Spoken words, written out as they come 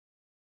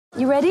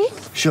You ready?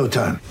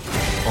 Showtime.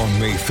 On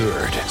May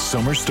 3rd,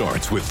 summer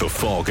starts with The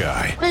Fall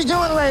Guy. Let's do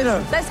it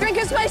later. Let's drink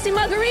a spicy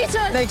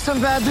margarita. Make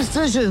some bad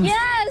decisions.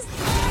 Yes.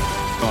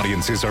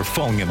 Audiences are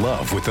falling in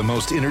love with the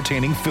most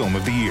entertaining film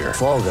of the year.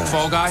 Fall Guy.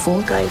 Fall Guy?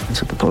 Fall guy.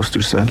 That's what the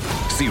poster said.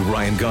 See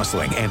Ryan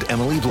Gosling and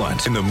Emily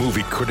Blunt in the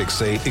movie critics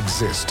say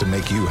exists to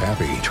make you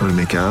happy. Trying to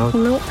make it out?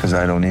 Nope. Because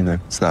I don't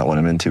either. It's not what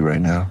I'm into right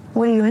now.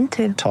 What are you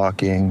into?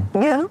 Talking.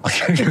 Yeah.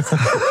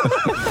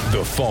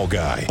 The Fall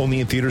Guy.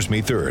 Only in theaters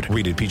May 3rd.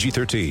 Rated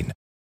PG-13.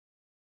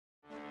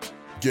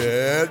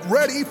 Get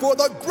ready for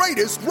the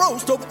greatest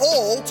roast of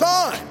all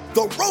time.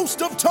 The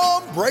Roast of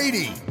Tom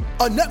Brady.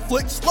 A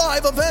Netflix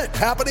live event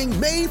happening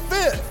May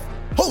 5th.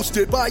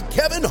 Hosted by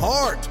Kevin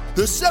Hart.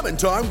 The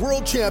 7-time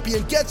world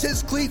champion gets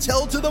his cleats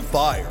held to the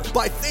fire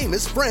by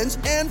famous friends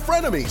and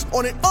frenemies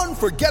on an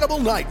unforgettable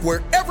night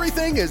where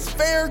everything is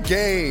fair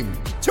game.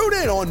 Tune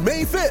in on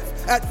May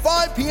 5th at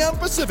 5 p.m.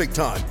 Pacific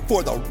time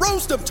for the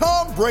Roast of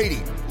Tom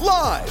Brady.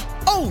 Live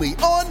only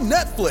on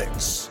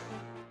Netflix.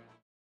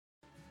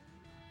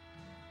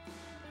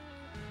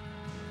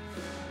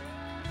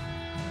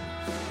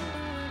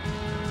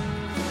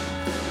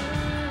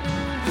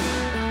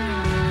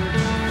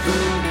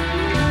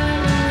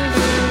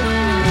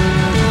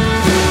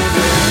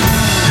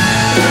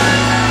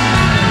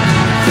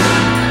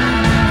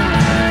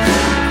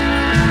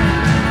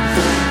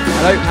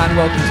 Hello and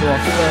welcome to our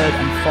third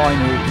and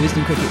final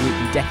Wisden Cricket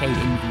Weekly Decade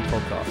in Review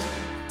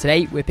podcast.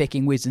 Today we're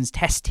picking Wisden's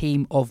Test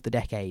Team of the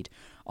Decade.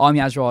 I'm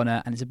Yaz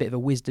Rana and it's a bit of a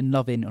Wisden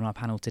love-in on our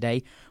panel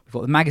today. We've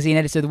got the magazine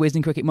editor of the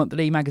Wisden Cricket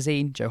Monthly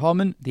magazine, Joe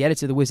Harmon, the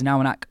editor of the Wisden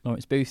Almanac,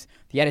 Lawrence Booth,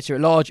 the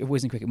editor-at-large of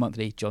Wisden Cricket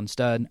Monthly, John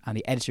Stern, and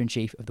the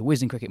editor-in-chief of the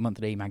Wisden Cricket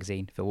Monthly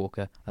magazine, Phil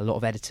Walker. A lot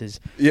of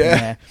editors in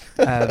there.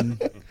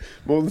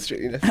 More than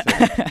strictly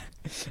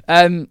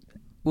necessary.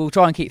 We'll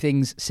try and keep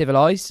things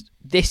civilised.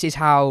 This is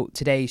how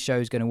today's show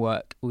is going to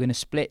work. We're going to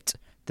split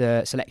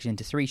the selection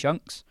into 3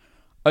 chunks.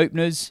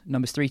 Openers,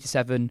 numbers 3 to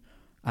 7,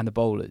 and the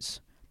bowlers.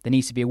 There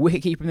needs to be a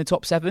wicketkeeper in the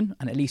top 7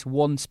 and at least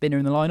one spinner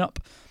in the lineup.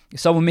 If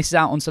someone misses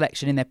out on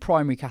selection in their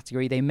primary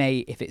category, they may,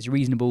 if it's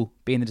reasonable,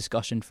 be in the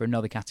discussion for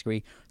another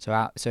category.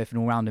 So if an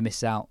all-rounder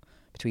misses out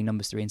between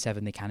numbers 3 and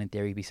 7, they can in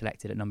theory be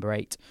selected at number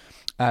 8.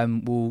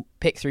 We'll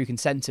pick through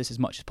consensus as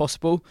much as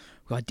possible.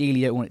 We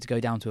ideally don't want it to go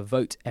down to a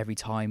vote every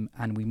time,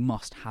 and we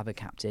must have a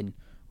captain.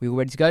 We all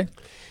ready to go?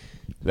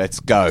 Let's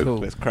go. Cool.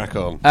 Let's crack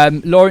on.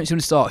 Lawrence, you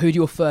want to start? Who'd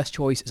your first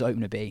choice as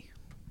opener be?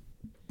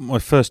 My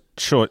first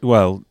choice,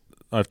 well,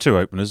 I have 2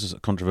 openers,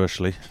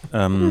 controversially.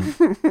 Can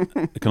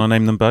I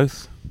name them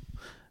both?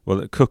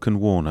 Well, Cook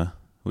and Warner,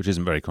 which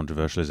isn't very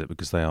controversial, is it?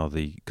 Because they are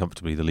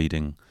comfortably the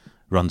leading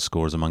run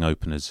scorers among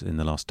openers in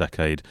the last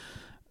decade.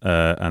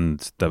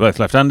 And they're both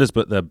left-handers,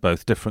 but they're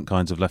both different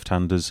kinds of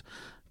left-handers.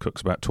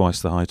 Cook's about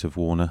twice the height of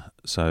Warner,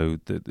 so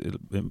it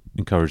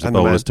encouraged the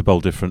bowlers to bowl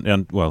different.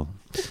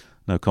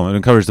 No comment. It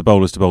encouraged the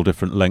bowlers to bowl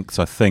different lengths,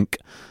 I think,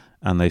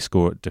 and they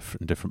score at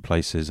different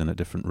places and at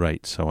different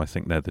rates. So I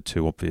think they're the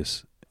 2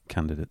 obvious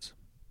candidates.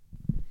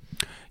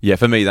 Yeah,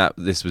 for me,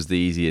 this was the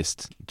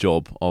easiest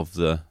job of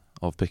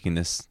picking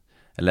this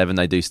 11.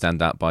 They do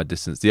stand out by a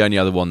distance. The only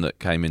other one that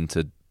came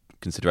into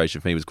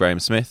consideration for me was Graham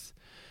Smith,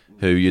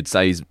 who you'd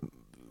say is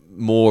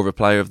more of a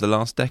player of the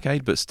last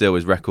decade, but still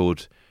his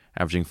record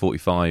averaging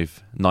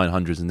 45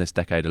 900s in this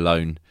decade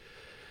alone.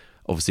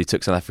 Obviously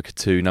took South Africa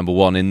to number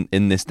 1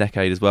 in this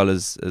decade as well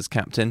as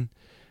captain.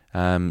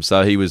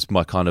 So he was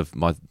my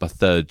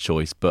third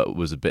choice, but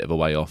was a bit of a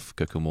way off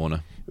Cook and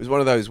Warner. It was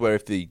one of those where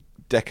if the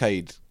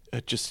decade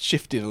had just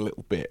shifted a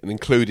little bit and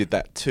included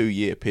that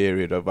 2-year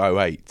period of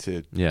 2008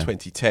 to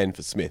 2010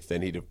 for Smith,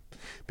 then he'd have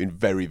been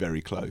very,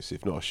 very close,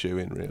 if not a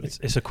shoe-in, really.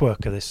 It's a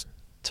quirk of this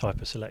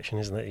type of selection,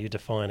 isn't it? You're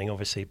defining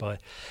obviously by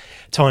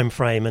time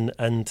frame,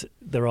 and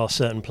there are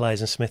certain players,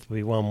 and Smith will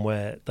be one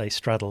where they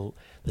straddle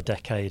the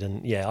decade.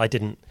 And I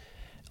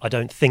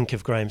don't think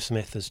of Graham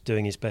Smith as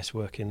doing his best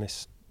work in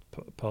this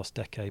past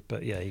decade,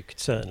 but you could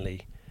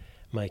certainly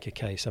make a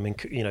case. I mean,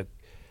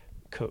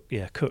 Cook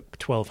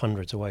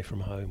 1200s away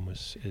from home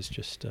is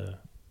just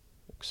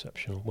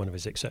exceptional, one of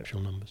his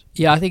exceptional numbers.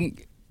 Yeah, I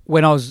think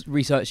when I was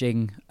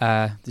researching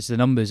the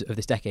numbers of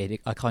this decade,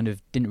 I kind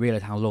of didn't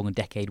realise how long a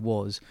decade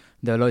was.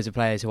 There were loads of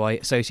players who I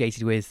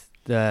associated with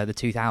the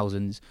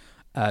 2000s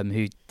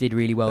who did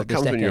really well this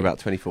decade. That comes when you're about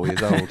 24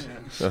 years old,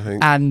 I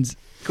think. And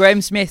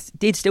Graham Smith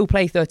did still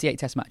play 38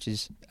 Test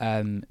matches for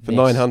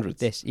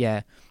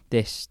 900s.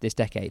 This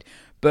decade.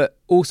 But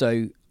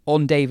also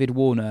on David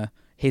Warner,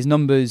 his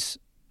numbers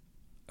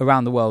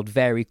around the world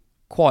vary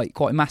quite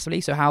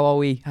massively. So how do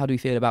we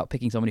feel about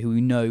picking somebody who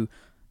we know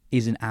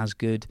isn't as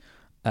good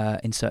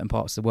in certain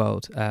parts of the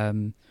world?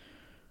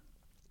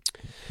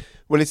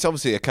 Well, it's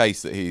obviously a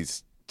case that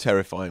he's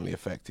terrifyingly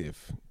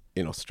effective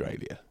in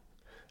Australia,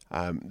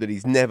 that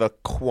he's never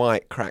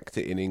quite cracked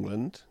it in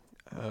England,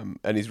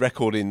 and his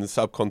record in the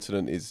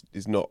subcontinent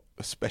is not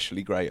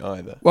especially great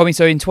either. Well, I mean,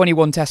 so in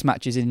 21 Test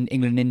matches in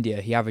England and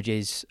India, he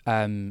averages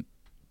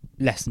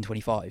less than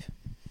 25.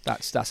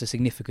 That's a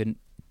significant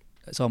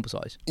sample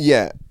size.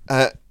 Yeah,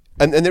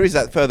 and there is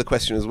that further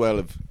question as well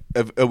of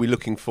are we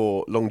looking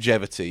for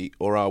longevity,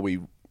 or are we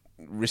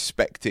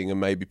respecting and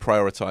maybe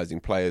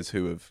prioritising players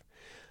who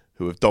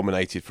have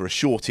dominated for a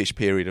shortish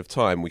period of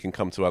time. We can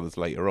come to others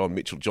later on.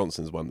 Mitchell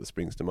Johnson's one that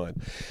springs to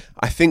mind.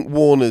 I think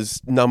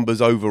Warner's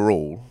numbers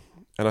overall,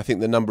 and I think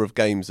the number of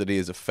games that he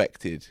has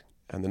affected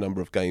and the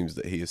number of games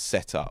that he has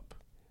set up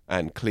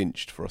and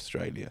clinched for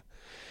Australia,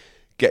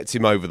 gets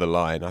him over the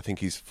line. I think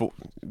he's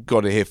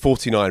got to hit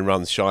 49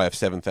 runs shy of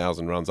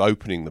 7,000 runs,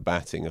 opening the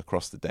batting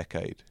across the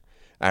decade,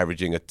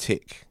 averaging a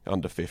tick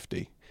under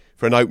 50.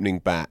 For an opening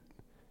bat,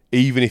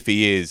 even if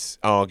he is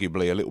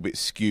arguably a little bit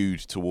skewed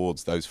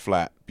towards those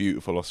flat,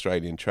 beautiful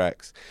Australian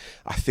tracks,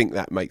 I think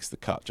that makes the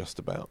cut just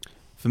about.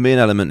 For me, an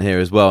element here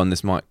as well, and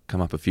this might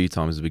come up a few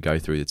times as we go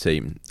through the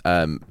team,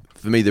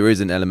 for me there is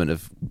an element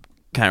of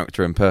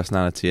character and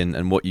personality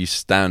and what you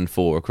stand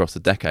for across the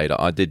decade.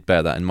 I did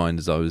bear that in mind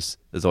as I was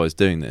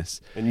doing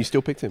this. And you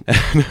still picked him?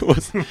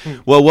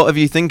 Well, whatever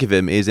you think of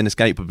him, is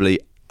inescapably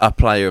a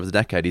player of the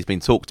decade. He's been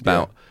talked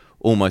about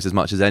almost as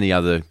much as any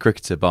other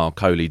cricketer, bar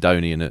Kohli,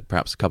 Dhoni, and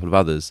perhaps a couple of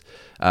others.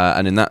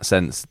 And in that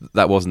sense,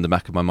 that was in the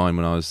back of my mind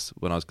when I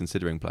was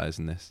considering players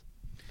in this.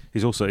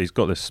 He's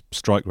got this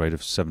strike rate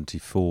of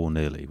 74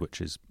 nearly,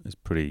 which is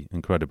pretty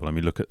incredible. I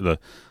mean, look at the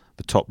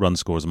top run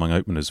scorers among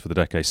openers for the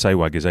decade.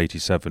 Sehwag is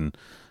 87.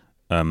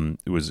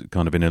 It was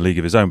kind of in a league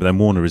of his own, but then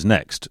Warner is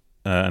next,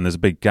 and there's a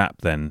big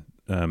gap then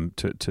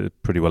to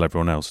pretty well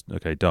everyone else.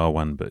 Okay,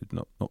 Dhawan, but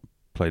not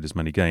played as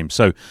many games.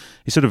 So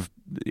he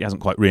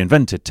hasn't quite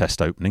reinvented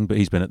Test opening, but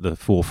he's been at the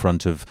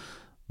forefront of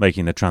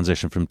making the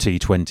transition from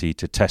T20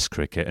 to Test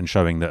cricket and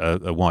showing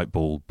that a white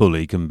ball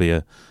bully can be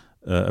a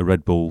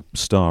red ball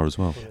star as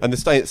well. And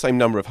the same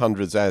number of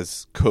hundreds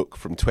as Cook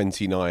from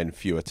 29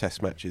 fewer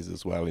Test matches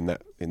as well in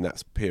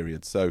that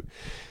period. So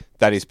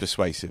that is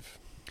persuasive.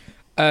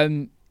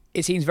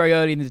 It seems very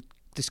early in the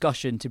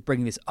discussion to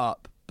bring this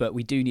up, but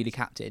we do need a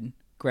captain.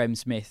 Graeme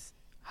Smith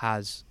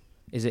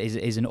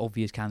is an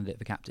obvious candidate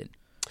for captain.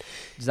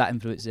 Does that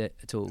influence it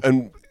at all?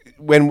 And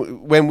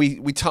when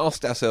we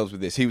tasked ourselves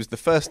with this, he was the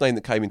first name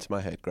that came into my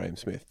head, Graeme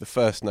Smith. The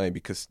first name,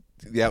 because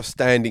the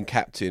outstanding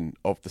captain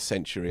of the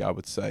century, I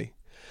would say.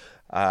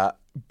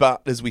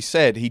 But as we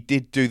said, he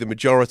did do the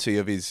majority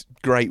of his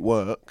great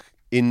work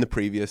in the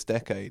previous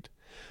decade.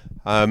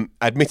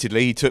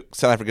 Admittedly, he took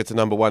South Africa to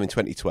number 1 in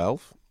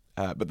 2012.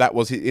 But that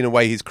was, in a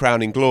way, his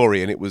crowning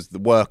glory, and it was the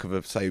work of,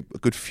 a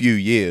good few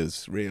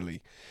years,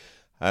 really.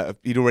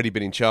 He'd already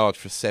been in charge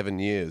for 7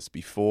 years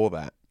before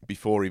that,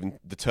 before even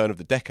the turn of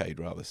the decade,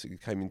 rather. So he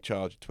came in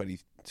charge in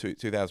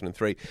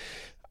 2003.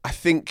 I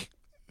think,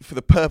 for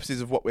the purposes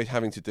of what we're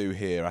having to do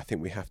here, I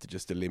think we have to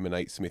just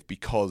eliminate Smith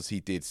because he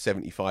did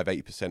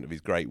 75-80% of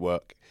his great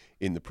work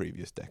in the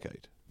previous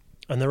decade.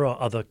 And there are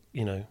other,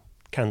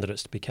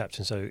 candidates to be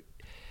captain, so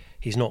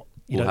he's not...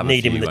 You We'll don't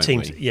need him in the team.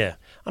 We?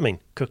 I mean,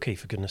 Cookie,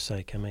 for goodness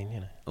sake.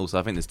 Also,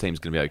 I think this team's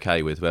going to be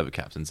okay with whoever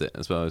captains it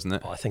as well, isn't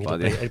it? I think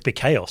it'd be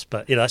chaos,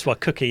 but that's why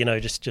Cookie,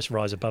 just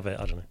rise above it.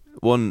 I don't know.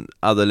 One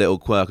other little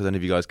quirk, I don't know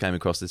if you guys came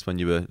across this when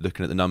you were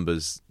looking at the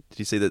numbers. Did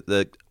you see that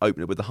the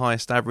opener with the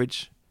highest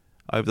average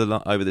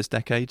over this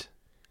decade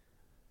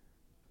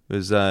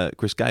was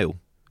Chris Gale,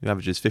 who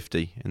averages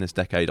 50 in this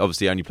decade.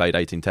 Obviously, he only played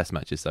 18 Test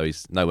matches, so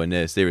he's nowhere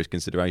near serious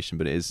consideration.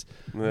 But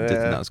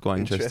that's quite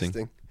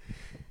interesting.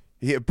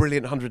 He hit a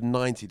brilliant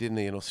 190, didn't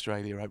he, in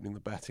Australia, opening the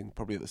batting,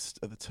 probably at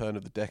the turn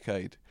of the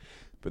decade.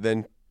 But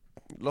then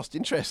lost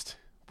interest,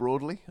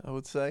 broadly, I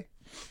would say.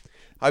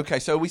 Okay,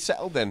 so are we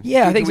settled then?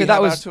 Yeah, I think so.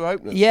 That was 2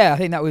 openers? Yeah, I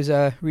think that was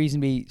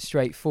reasonably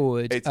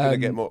straightforward. It's going to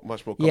get much more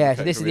complicated. Yeah,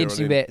 so this is the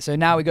interesting bit. So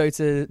now we go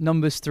to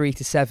numbers 3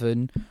 to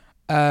 7.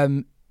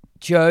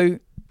 Joe,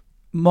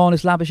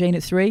 Marnus Labuschagne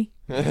at 3.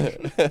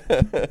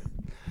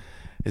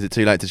 Is it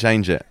too late to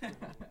change it?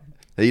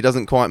 He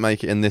doesn't quite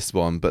make it in this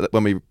one, but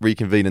when we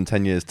reconvene in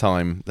 10 years'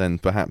 time, then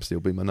perhaps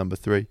he'll be my number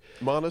 3.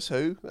 Marnus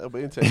who? That'll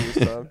be in 10 years'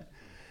 time.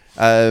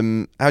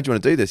 How do you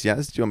want to do this,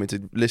 Yaz? Do you want me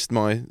to list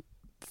my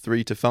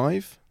 3 to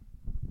 5?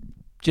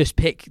 Just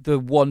pick the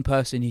one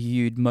person who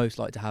you'd most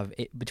like to have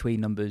it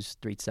between numbers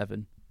 3 to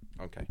 7.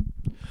 Okay.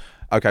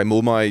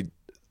 Well, my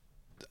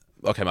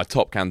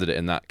top candidate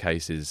in that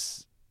case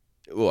is,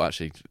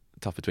 actually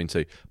tough between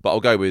 2, but I'll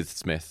go with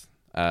Smith.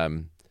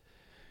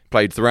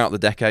 Played throughout the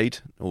decade,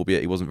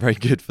 albeit he wasn't very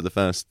good for the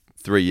first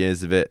 3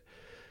 years of it.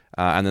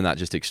 And then that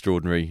just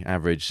extraordinary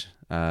average,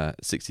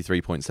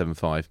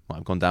 63.75. Might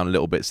have gone down a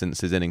little bit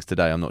since his innings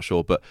today, I'm not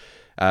sure. But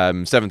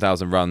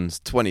 7,000 runs,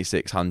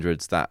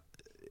 2,600s, that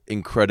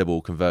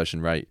incredible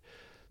conversion rate.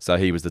 So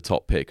he was the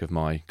top pick of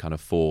my kind of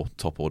 4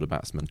 middle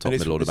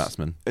order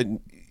batsmen.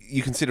 And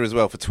you consider as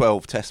well, for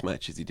 12 Test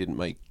matches, he didn't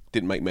make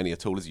many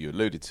at all, as you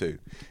alluded to.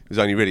 It was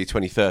only really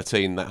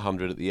 2013, that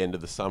 100 at the end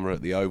of the summer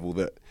at the Oval,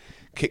 that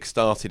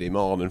kick-started him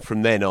on, and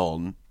from then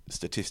on,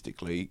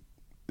 statistically,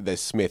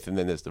 there's Smith and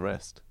then there's the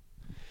rest.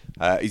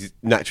 He's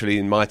naturally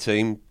in my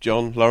team.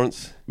 John,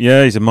 Lawrence?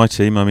 Yeah, he's in my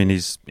team. I mean,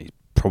 he's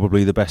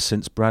probably the best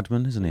since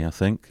Bradman, isn't he, I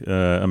think?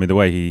 The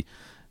way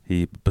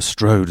he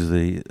bestrode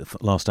the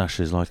last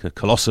Ashes like a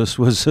colossus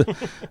was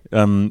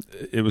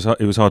it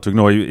was hard to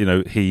ignore.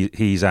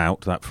 He's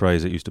out, that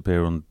phrase that used to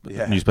appear on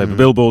newspaper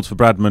billboards for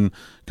Bradman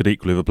could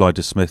equally have applied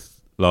to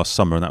Smith last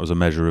summer, and that was a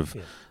measure of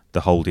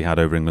the hold he had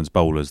over England's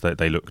bowlers.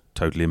 They looked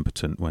totally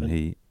impotent when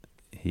he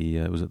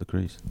was at the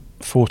crease.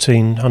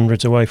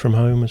 1400s away from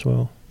home as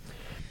well,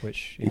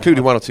 which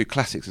including one or two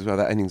classics as well.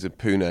 That innings of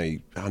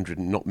Pune,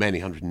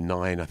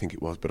 109 I think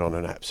it was, but on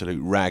an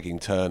absolute ragging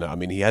turner. I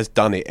mean, he has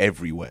done it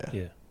everywhere.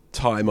 Yeah.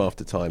 Time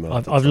after time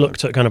after time. I've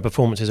looked at kind of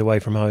performances away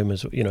from home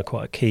as, you know,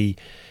 quite a key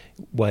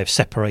way of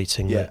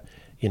separating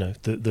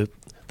the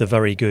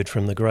very good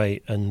from the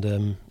great.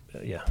 And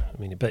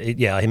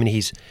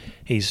he's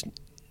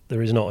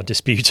there is not a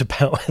dispute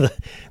about whether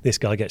this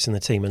guy gets in the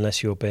team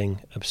unless you're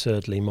being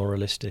absurdly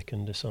moralistic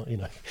and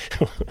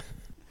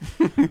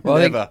Well,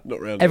 never, not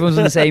really. Everyone's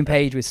on the same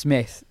page with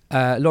Smith.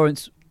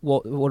 Lawrence,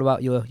 what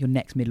about your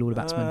next middle order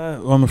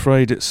batsman? Well, I'm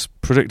afraid it's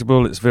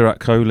predictable. It's Virat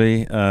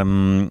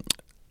Kohli,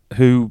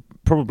 who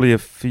probably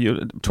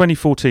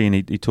 2014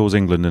 he tours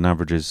England and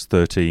averages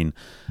 13,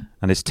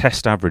 and his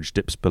Test average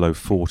dips below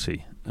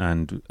 40.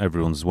 And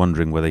everyone's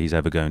wondering whether he's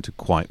ever going to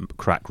quite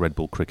crack red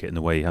ball cricket in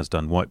the way he has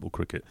done white ball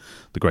cricket,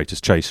 the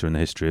greatest chaser in the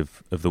history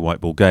of the white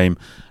ball game.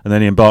 And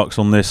then he embarks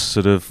on this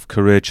sort of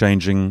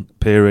career-changing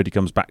period. He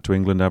comes back to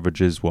England,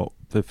 averages,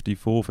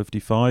 54,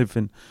 55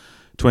 in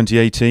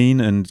 2018,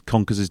 and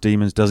conquers his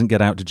demons, doesn't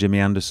get out to Jimmy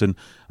Anderson,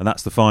 and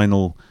that's the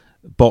final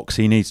box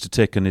he needs to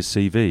tick on his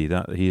CV,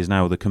 that he is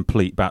now the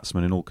complete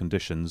batsman in all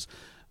conditions,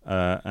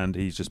 and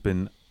he's just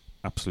been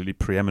absolutely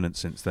preeminent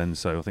since then.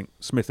 So I think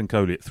Smith and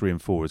Kohli at 3 and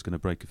 4 is going to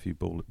break a few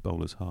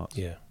bowlers' hearts.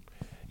 Yeah.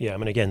 I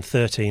mean, again,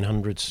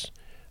 1300s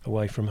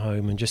away from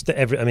home, and just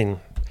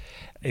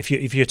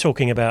if you're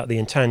talking about the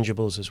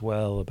intangibles as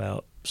well,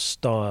 about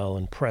style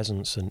and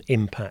presence and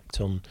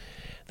impact on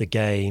the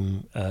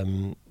game,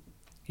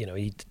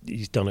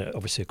 he's done it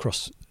obviously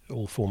across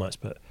all formats,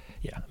 but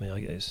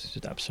it's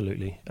just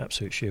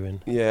absolute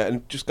shoe-in. Yeah,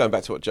 and just going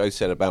back to what Joe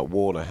said about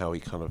Warner, how he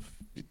kind of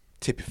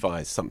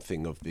typifies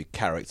something of the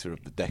character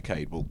of the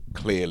decade. Well,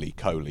 clearly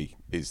Kohli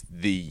is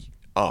the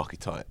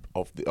archetype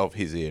of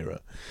his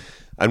era,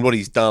 and what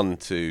he's done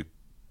to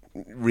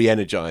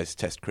re-energise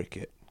Test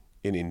cricket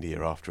in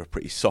India after a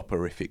pretty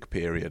soporific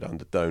period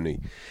under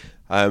Dhoni,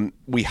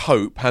 we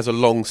hope has a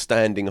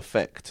long-standing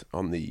effect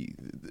on the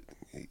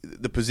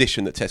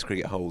position that Test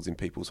cricket holds in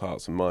people's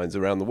hearts and minds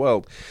around the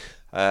world.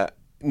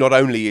 Not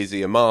only is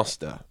he a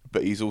master,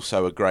 but he's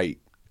also a great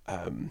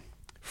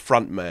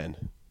front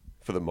man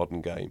for the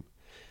modern game.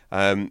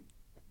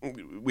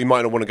 We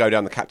might not want to go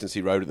down the captaincy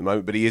road at the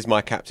moment, but he is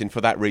my captain for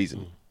that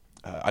reason.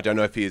 I don't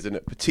know if he is a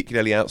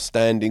particularly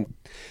outstanding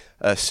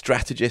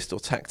strategist or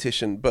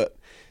tactician, but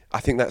I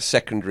think that's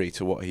secondary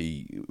to what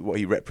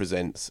he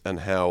represents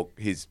and how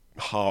his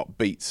heart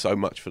beats so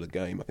much for the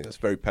game. I think that's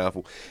very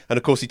powerful. And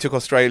of course, he took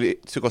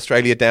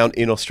Australia down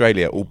in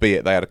Australia,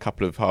 albeit they had a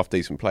couple of half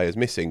decent players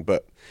missing.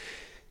 But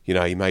he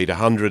made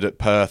 100 at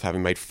Perth,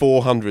 having made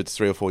 400s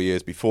 3 or 4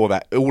 years before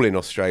that, all in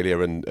Australia,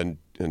 and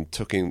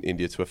took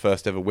India to a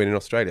first ever win in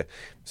Australia.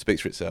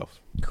 Speaks for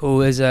itself. Cool.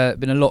 There's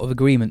been a lot of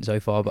agreement so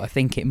far, but I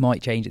think it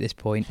might change at this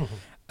point.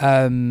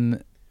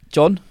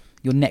 John,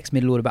 your next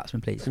middle order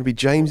batsman, please. It's going to be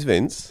James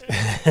Vince.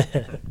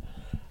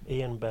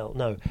 Ian Bell.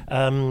 No.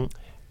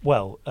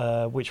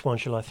 Which one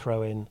shall I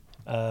throw in?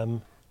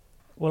 I'm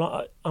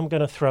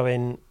going to throw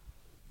in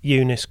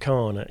Yunus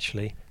Khan,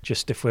 actually,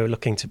 just if we're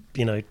looking to,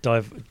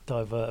 divert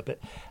a bit.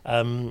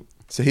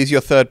 So he's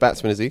your third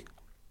batsman, is he?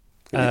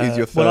 He's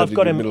your third. Well, I've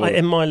got him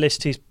in my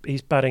list.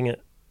 He's batting at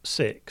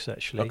 6,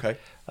 actually. Okay.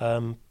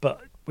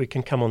 But we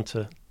can come on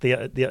to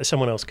the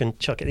someone else can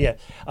chuck it. Yeah.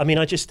 I mean,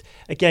 I think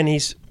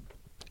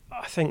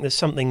there's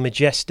something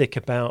majestic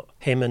about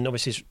him, and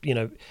obviously,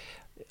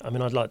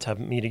 I'd like to have,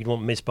 you'd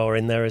want Misbah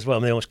in there as well. I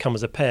mean, they always come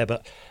as a pair,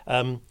 but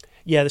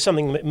there's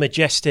something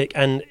majestic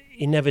and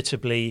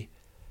inevitably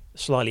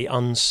slightly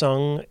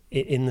unsung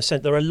in the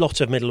sense there are a lot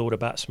of middle order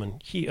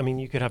batsmen.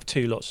 You could have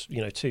two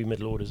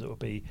middle orders that would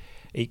be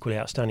equally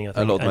outstanding, I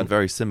think. A lot of them had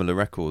very similar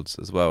records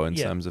as well in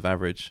terms of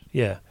average.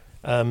 Yeah.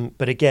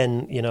 But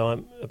again,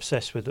 I'm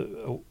obsessed with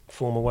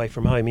form away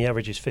from home. He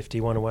averages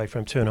 51 away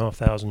from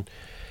 2,500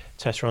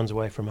 Test runs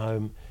away from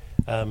home.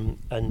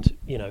 And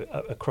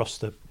across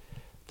the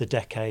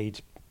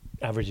decade,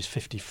 averages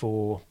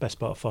 54, best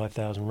part of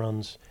 5,000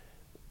 runs,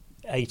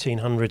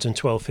 1800s and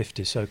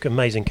 1250s, so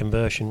amazing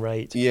conversion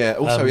rate. Yeah,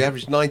 also he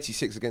averaged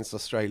 96 against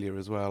Australia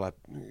as well.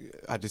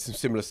 I did some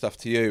similar stuff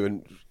to you,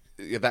 and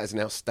that is an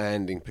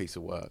outstanding piece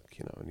of work,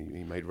 and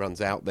he made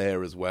runs out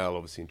there as well,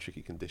 obviously in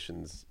tricky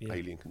conditions,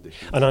 alien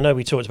conditions. And I know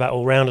we talked about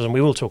all-rounders, and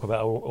we will talk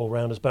about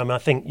all-rounders, but I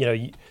think,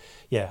 I've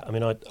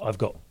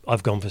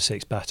gone for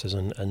 6 batters,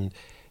 and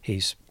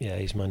he's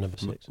my number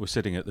 6. We're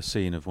sitting at the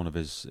scene of one of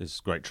his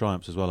great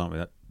triumphs as well, aren't we?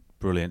 That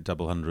brilliant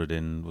double 100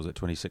 in, was it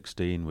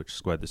 2016, which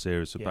squared the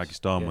series for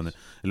Pakistan when it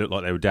looked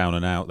like they were down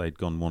and out. They'd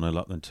gone 1-0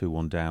 up, then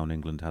 2-1 down.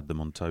 England had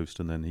them on toast,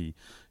 and then he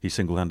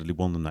single-handedly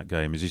won them that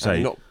game. As you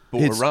say, not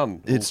bought a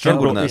run. He'd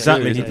struggled in that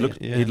exactly. series.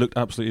 He'd looked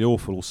absolutely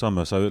awful all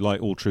summer. So,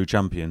 like all true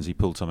champions, he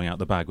pulled something out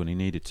the bag when he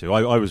needed to.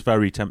 I was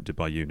very tempted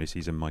by Yunus.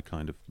 He's in my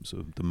kind of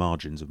sort of the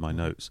margins of my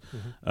notes.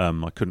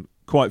 I couldn't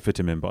quite fit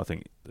him in, but I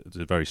think there's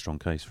a very strong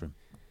case for him.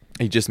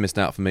 He just missed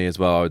out for me as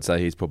well. I would say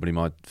he's probably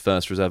my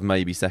first reserve,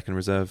 maybe second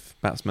reserve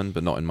batsman,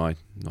 but not in my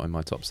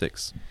top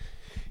 6.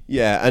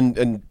 Yeah,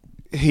 and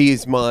he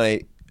is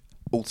my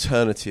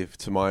alternative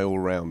to my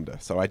all-rounder.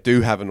 So I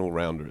do have an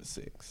all-rounder at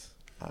 6.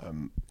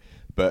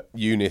 But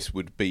Eunice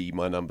would be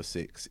my number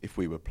 6 if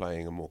we were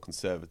playing a more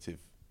conservative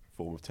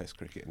form of Test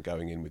cricket and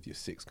going in with your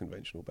 6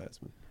 conventional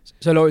batsmen.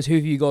 So, Lawrence, who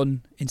have you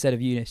gone instead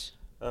of Eunice?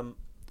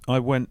 I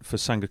went for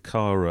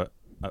Sangakkara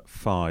at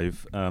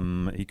 5.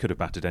 He could have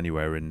batted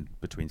anywhere in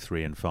between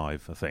 3 and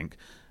 5, I think.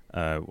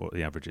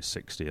 The average is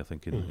 60, I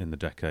think, in the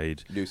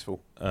decade.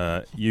 Useful.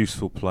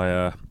 Useful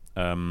player,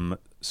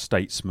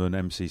 statesman,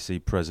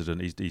 MCC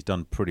president. He's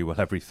done pretty well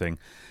everything.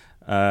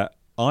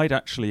 I'd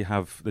actually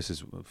have, this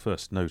is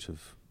first note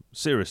of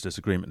serious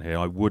disagreement here,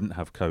 I wouldn't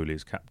have Kohli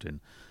as captain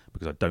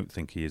because I don't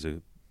think he is a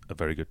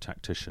very good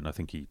tactician. I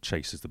think he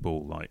chases the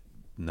ball like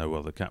no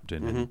other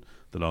captain in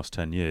the last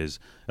 10 years.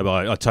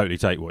 But I totally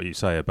take what you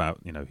say about,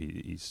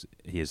 he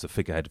is the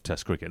figurehead of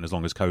Test cricket, and as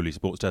long as Kohli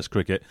supports Test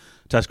cricket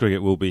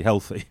will be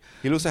healthy.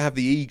 He'll also have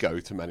the ego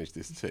to manage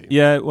this team.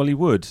 Yeah, well, he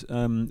would.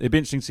 It'd be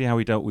interesting to see how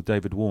he dealt with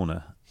David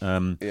Warner.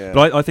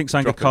 But I think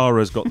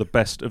Sangakkara's got the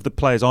best of the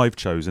players I've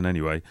chosen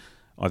anyway.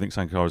 I think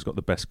Sangakkara's got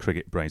the best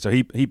cricket brain. So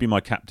he'd be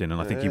my captain,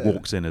 and I think he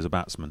walks in as a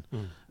batsman.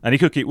 And he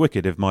could keep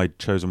wicket if my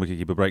chosen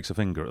wicketkeeper breaks a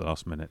finger at the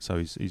last minute. So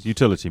he's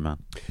utility man.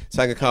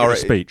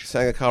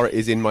 Sangakkara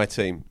is in my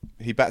team.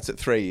 He bats at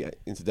 3,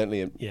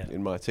 incidentally,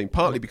 in my team.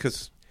 Partly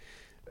because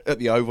at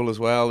the Oval as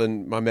well,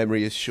 and my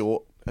memory is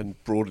short and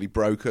broadly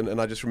broken. And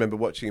I just remember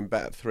watching him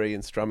bat at 3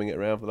 and strumming it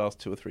around for the last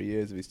 2 or 3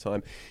 years of his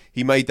time.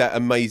 He made that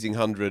amazing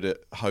 100 at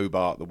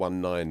Hobart, the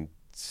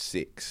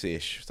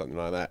 196-ish, something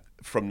like that,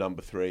 from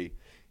number 3.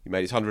 He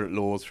made his 100 at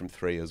Lords from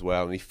 3 as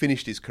well, and he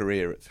finished his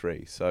career at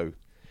 3. So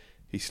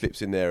he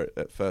slips in there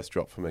at first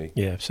drop for me.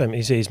 Yeah, same.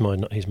 He's my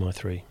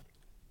 3.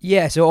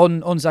 Yeah, so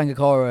on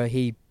Sangakkara,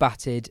 he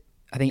batted,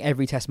 I think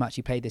every Test match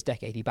he played this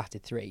decade, he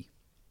batted 3.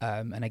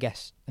 And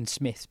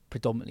Smith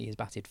predominantly has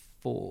batted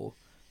 4.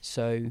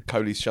 So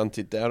Kohli's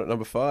shunted down at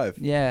number 5.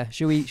 Yeah,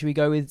 should we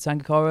go with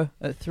Sangakkara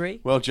at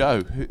 3? Well,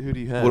 Joe, who do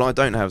you have? Well, I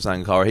don't have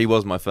Sangakkara. He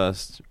was my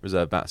first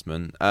reserve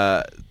batsman.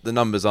 The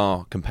numbers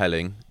are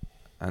compelling.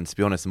 And to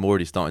be honest, I'm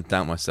already starting to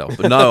doubt myself.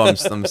 But no,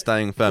 I'm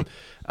staying firm.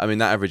 I mean,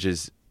 that average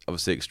is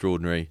obviously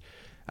extraordinary.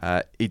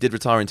 He did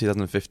retire in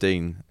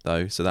 2015,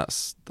 though, so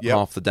that's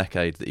half the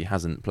decade that he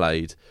hasn't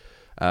played.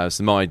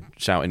 So my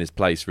shout in his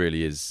place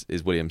really is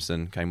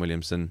Williamson, Kane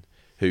Williamson,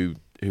 who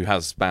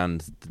has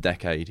spanned the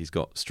decade. He's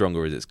got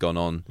stronger as it's gone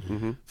on.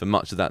 Mm-hmm. For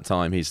much of that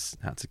time, he's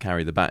had to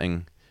carry the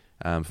batting.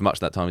 For much of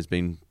that time, he's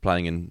been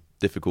playing in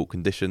difficult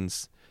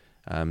conditions.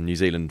 New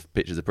Zealand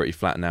pitches are pretty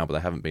flat now, but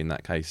they haven't been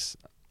that case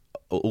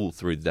all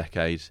through the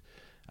decade.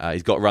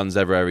 He's got runs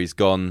everywhere he's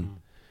gone.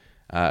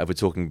 If we're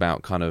talking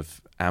about kind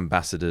of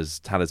ambassadors,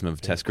 talisman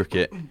for Test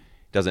cricket, he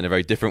does it in a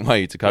very different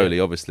way to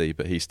Kohli, obviously,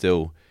 but he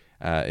still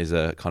is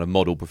a kind of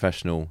model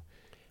professional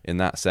in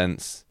that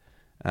sense.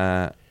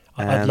 I'd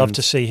love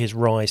to see his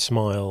wry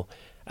smile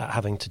at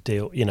having to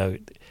deal,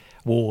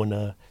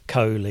 Warner,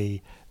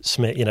 Kohli,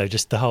 Smith,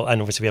 just the whole,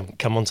 and obviously we haven't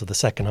come on to the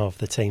second half of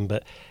the team,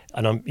 but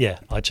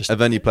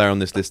of any player on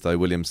this list, though,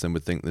 Williamson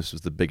would think this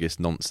was the biggest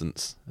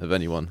nonsense of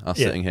anyone,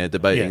 sitting here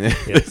debating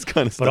this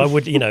kind of stuff. But I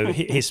would,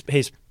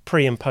 his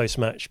pre and post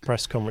match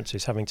press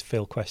conferences having to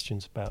field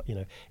questions about,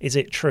 is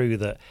it true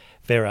that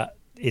Virat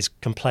is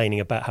complaining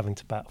about having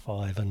to bat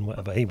 5 and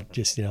whatever? He would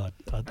just,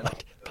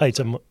 I'd pay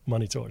some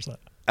money towards that.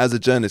 As a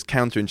journalist,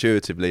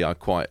 counterintuitively, I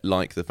quite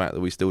like the fact that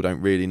we still don't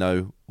really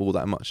know all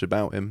that much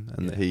about him,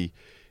 and that he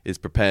is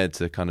prepared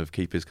to kind of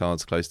keep his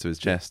cards close to his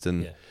chest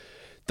and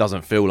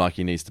doesn't feel like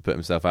he needs to put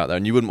himself out there.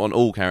 And you wouldn't want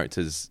all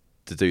characters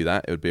to do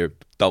that. It would be a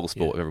dull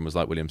sport if everyone was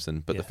like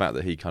Williamson. But the fact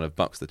that he kind of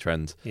bucks the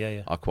trend,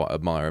 I quite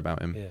admire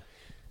about him. Yeah.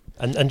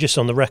 And just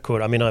on the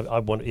record, I mean, I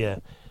want,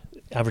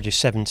 averages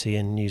 70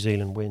 in New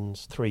Zealand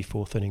wins, 3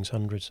 fourth innings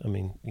hundreds. I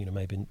mean,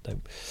 maybe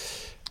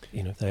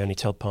they only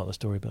tell part of the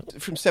story.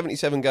 But from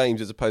 77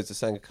 games as opposed to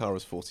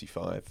Sangakkara's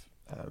 45.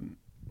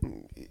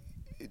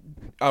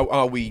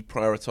 Are we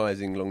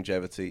prioritising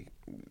longevity?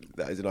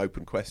 That is an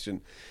open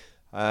question.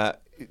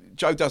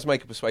 Joe does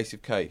make a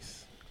persuasive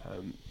case,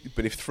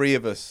 but if 3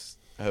 of us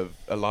have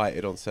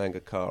alighted on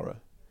Sangakkara,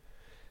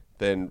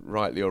 then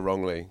rightly or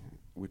wrongly,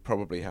 we'd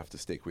probably have to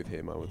stick with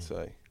him, I would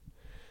say.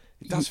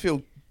 It does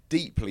feel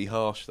deeply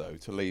harsh, though,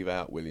 to leave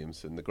out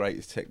Williamson, the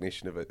greatest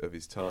technician of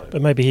his time.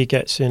 But maybe he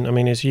gets in. I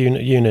mean, his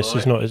Eunice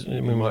is not as...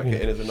 He might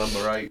get in as a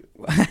number 8.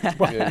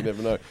 You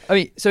never know. I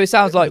mean, so it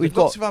sounds like we've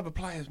got... Lots of other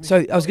players.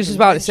 So I was just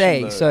about to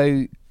say,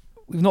 so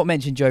we've not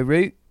mentioned Joe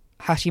Root.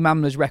 Hashim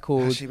Amla's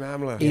record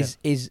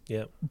is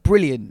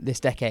brilliant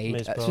this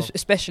decade,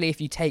 especially if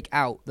you take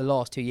out the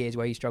last 2 years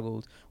where he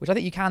struggled, which I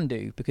think you can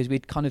do because we're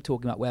kind of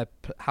talking about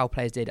how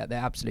players did at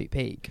their absolute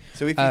peak.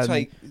 So if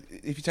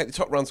you take the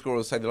top run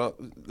scorers, say the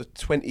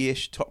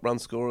 20-ish top run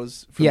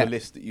scorers from the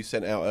list that you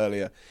sent out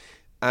earlier,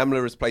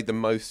 Amla has played the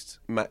most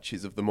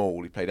matches of them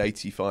all. He played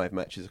 85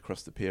 matches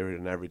across the period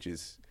and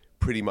averages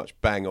pretty much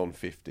bang on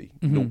 50,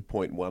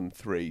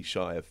 0.13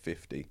 shy of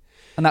 50.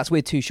 And that's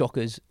with two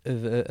shockers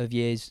of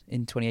years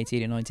in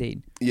 2018 and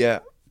 19. Yeah.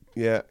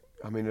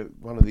 I mean,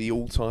 one of the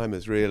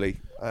all-timers, really.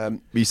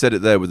 You said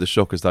it there with the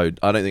shockers, though.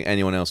 I don't think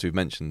anyone else we've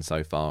mentioned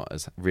so far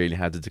has really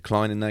had a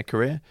decline in their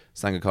career.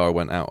 Sangakkara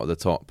went out at the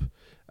top.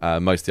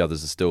 Most of the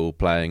others are still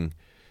playing.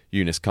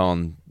 Yunus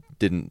Khan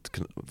didn't,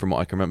 from what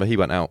I can remember. He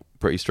went out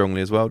pretty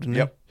strongly as well, didn't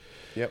he?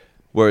 Yep.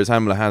 Whereas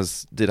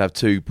Hamler did have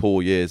 2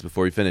 poor years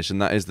before he finished,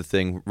 and that is the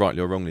thing,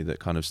 rightly or wrongly, that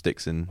kind of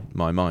sticks in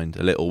my mind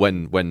a little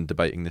when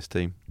debating this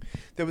team.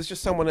 There was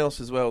just someone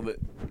else as well that...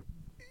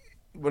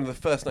 One of the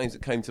first names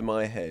that came to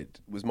my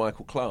head was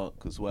Michael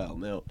Clarke as well.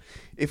 Now,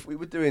 if we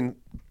were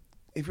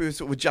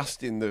sort of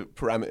adjusting the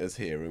parameters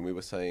here and we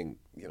were saying,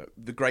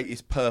 the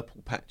greatest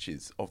purple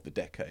patches of the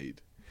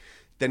decade,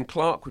 then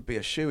Clarke would be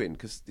a shoo-in,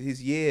 because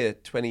his year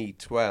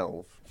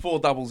 2012, 4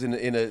 doubles in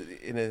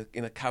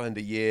a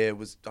calendar year,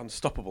 was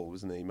unstoppable,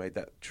 wasn't he? He made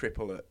that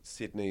triple at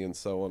Sydney and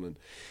so on,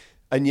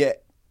 and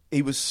yet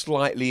he was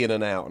slightly in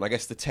and out. And I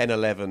guess the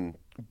 10-11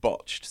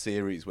 botched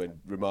series, when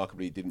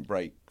remarkably he didn't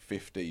break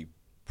 50,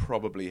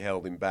 probably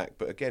held him back.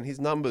 But again, his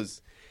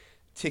numbers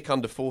tick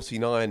under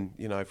 49,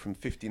 from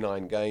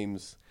 59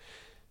 games,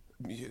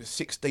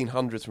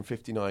 1600s from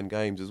 59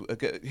 games.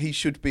 He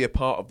should be a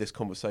part of this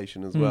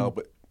conversation as well.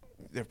 But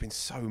there have been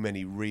so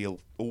many real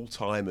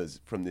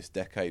all-timers from this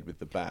decade with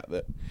the bat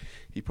that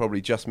he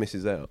probably just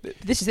misses out.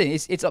 This is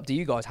it. It's up to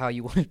you guys how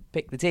you want to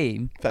pick the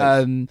team.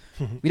 Thanks.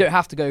 We don't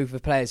have to go for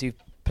players who've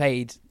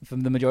played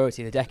from the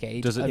majority of the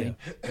decade. Does it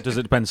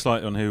depend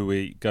slightly on who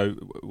we go,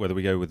 whether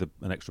we go with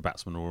an extra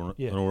batsman or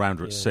an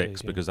all-rounder at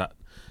 6? Because that,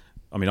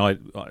 I mean,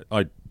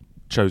 I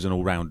chose an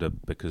all-rounder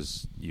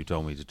because you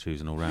told me to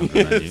choose an all-rounder,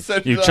 and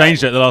then you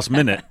changed it at the last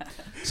minute.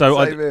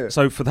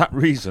 So for that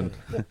reason,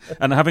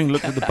 and having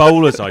looked at the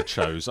bowlers I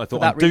chose, I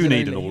thought I do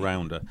need an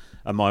all-rounder,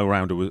 and my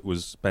all-rounder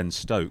was Ben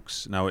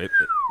Stokes. Now it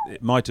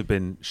might have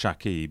been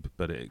Shakib,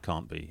 but it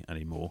can't be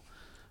anymore,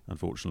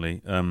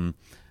 unfortunately.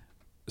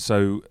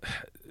 So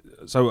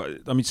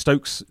I mean,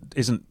 Stokes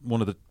isn't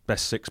one of the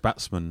best 6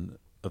 batsmen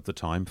of the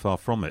time, far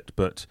from it.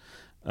 But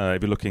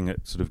if you're looking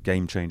at sort of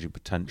game-changing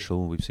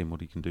potential, we've seen what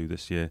he can do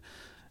this year.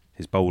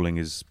 His bowling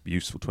is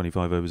useful,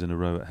 25 overs in a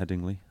row at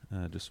Headingley,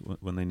 just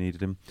when they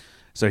needed him.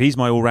 So he's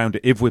my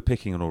all-rounder if we're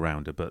picking an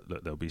all-rounder. But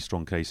look, there'll be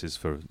strong cases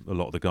for a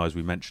lot of the guys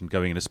we mentioned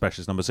going in as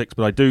specialist number 6.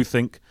 But I do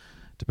think,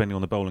 depending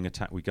on the bowling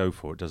attack we go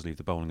for, it does leave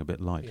the bowling a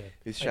bit light. Yeah.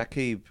 Is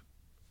Shakib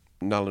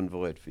null and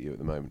void for you at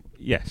the moment?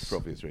 Yes. For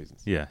obvious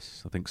reasons.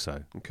 Yes, I think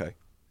so. Okay.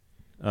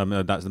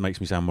 That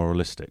makes me sound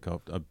moralistic,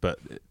 but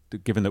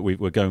given that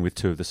we're going with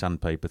 2 of the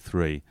sandpaper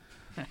 3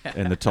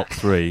 in the top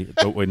 3,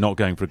 but we're not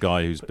going for a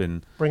guy who's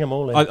been... Bring them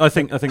all in. I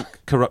think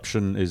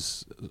corruption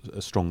is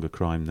a stronger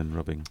crime than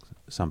rubbing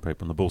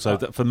sandpaper on the ball. So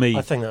for me...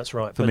 I think that's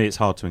right. For me, it's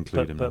hard to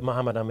include him. But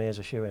Mohammad Amir is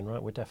a shoo-in,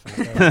 right? We're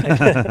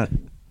definitely...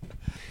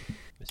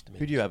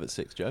 Who do you have at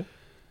 6, Joe?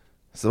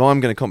 So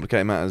I'm going to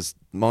complicate matters.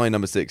 My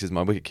number 6 is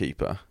my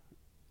wicketkeeper.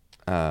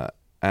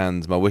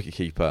 And my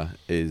wicketkeeper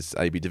is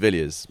AB de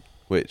Villiers,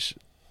 which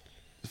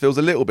feels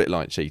a little bit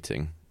like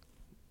cheating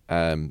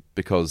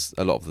because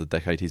a lot of the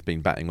decade he's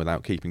been batting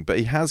without keeping. But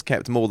he has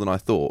kept more than I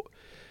thought.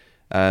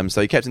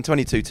 So he kept in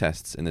 22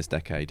 tests in this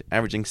decade,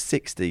 averaging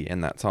 60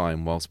 in that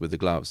time whilst with the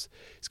gloves.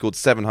 He scored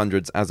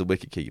 700s as a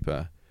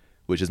wicketkeeper,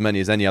 which is as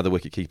many as any other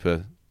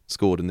wicketkeeper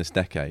scored in this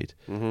decade.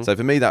 Mm-hmm. So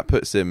for me, that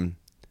puts him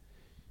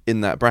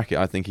in that bracket.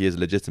 I think he is a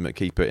legitimate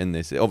keeper in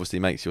this. It obviously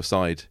makes your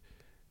side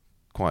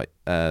quite...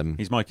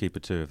 He's my keeper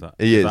too, if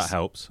that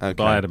helps. Okay.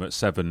 But I had him at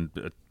 7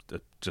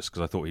 just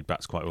because I thought he'd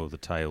bats quite well with the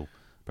tail,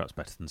 perhaps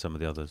better than some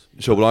of the others.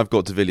 Sure, well, I've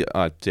got de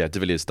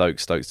Villiers,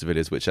 Stokes, de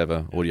Villiers,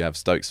 whichever order you have.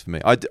 Stokes for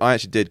me. I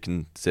actually did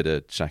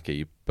consider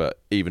Shakib, but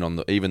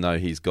even though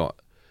he's got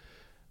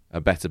a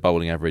better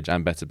bowling average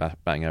and better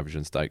batting average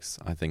than Stokes,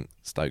 I think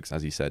Stokes,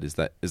 as you said, is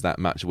that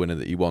match winner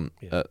that you want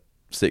at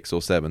 6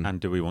 or 7. And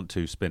do we want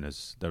 2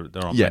 spinners? There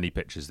aren't many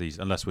pitches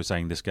unless we're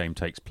saying this game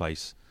takes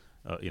place,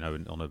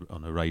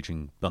 on a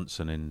raging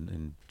Bunsen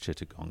in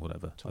Chittagong,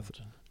 whatever.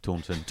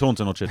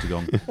 Taunton or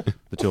Chittagong,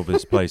 the 2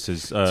 obvious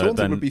places.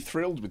 Taunton would be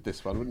thrilled with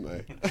this one, wouldn't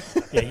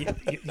they?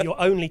 Your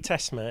only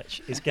test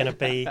match is going to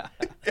be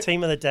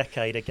team of the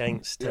decade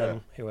against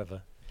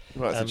whoever.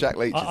 Right, so Jack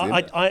Leach is in.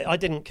 I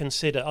didn't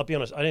consider, I'll be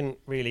honest, I didn't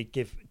really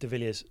give de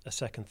Villiers a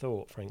second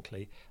thought,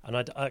 frankly. And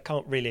I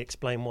can't really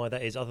explain why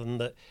that is, other than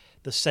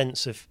the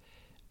sense of,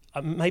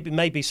 maybe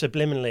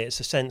subliminally,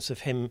 it's a sense of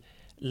him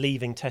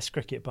leaving Test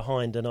cricket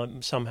behind, and I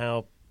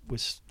somehow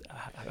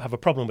have a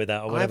problem with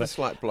that or whatever. I have a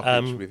slight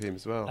blockage with him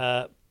as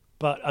well.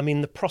 But I mean,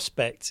 the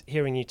prospect,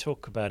 hearing you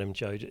talk about him,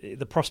 Joe,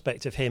 the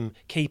prospect of him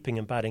keeping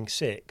and batting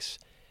 6,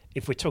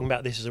 if we're talking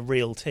about this as a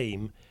real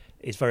team,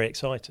 is very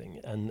exciting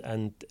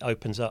and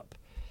opens up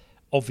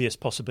obvious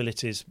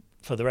possibilities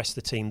for the rest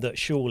of the team that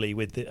surely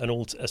with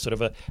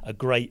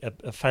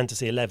a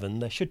fantasy 11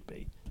 there should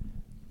be.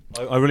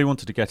 I really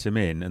wanted to get him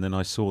in, and then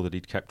I saw that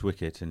he'd kept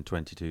wicket in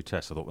 22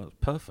 tests. I thought, well, that's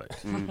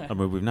perfect. I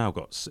mean, we've now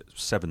got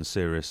 7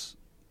 serious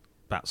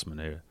batsmen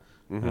here.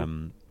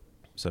 Mm-hmm.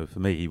 So for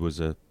me, he was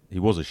a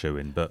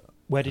shoe-in. But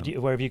where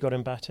have you got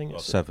him batting?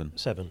 7.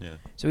 7. Yeah.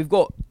 So we've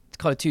got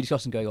kind of two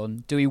discussions going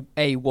on. Do we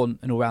A, want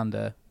an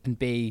all-rounder, and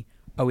B,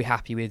 are we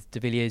happy with De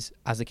Villiers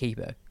as a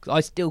keeper? Because I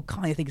still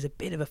kind of think it's a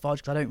bit of a fudge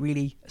because I don't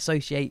really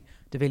associate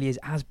De Villiers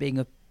as being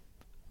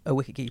a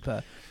wicket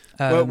keeper.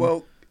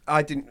 Well,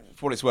 I didn't.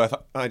 For what it's worth,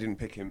 I didn't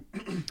pick him.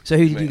 So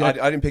who did you go? I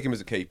didn't pick him as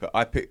a keeper.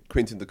 I picked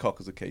Quinton de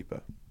Kock as a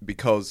keeper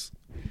because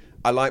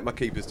I like my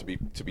keepers to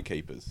be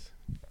keepers.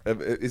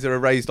 Is there a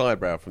raised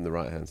eyebrow from the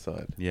right hand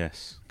side?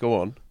 Yes. Go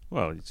on.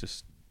 Well, he's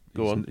just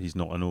He's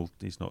not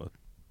a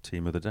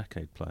team of the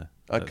decade player.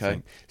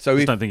 Okay. So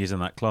I don't think he's in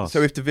that class.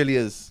 So if De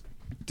Villiers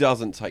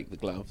doesn't take the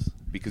gloves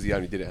because he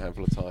only did it a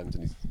handful of times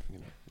and he's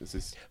there's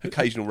this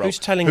occasional role. Who's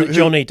telling that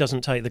Johnny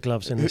doesn't take the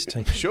gloves in this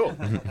team? Sure.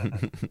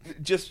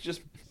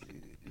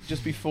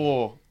 just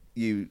before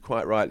you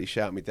quite rightly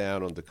shout me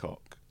down on de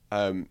Kock,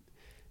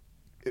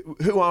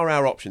 who are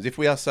our options if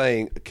we are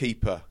saying a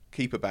keeper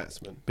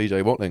batsman?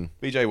 BJ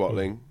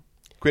Watling,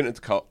 Quinton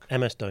de Kock,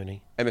 MS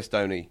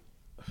Dhoni,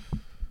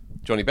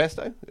 Johnny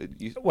Bairstow.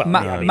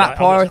 Matt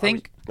Pryor, I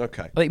think.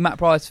 Okay. I think Matt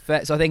Pryor's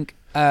fair. So I think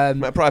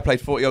Matt Pryor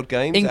played 40-odd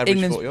games, average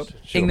 40-odd.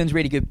 Sure. England's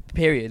really good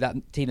period.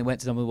 That team that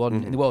went to number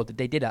one in the world,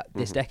 they did that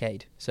this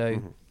decade.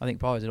 So I think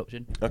Pryor's an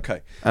option.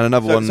 Okay. And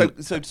another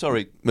one. So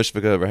sorry,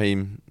 Mushfiqur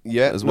Rahim.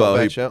 As well.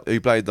 Who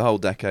played the whole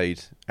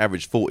decade,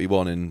 averaged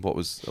 41 in what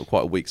was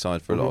quite a weak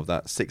side for a lot of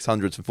that.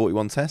 600s from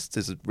 41 tests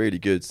is a really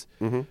good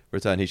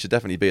return. He should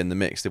definitely be in the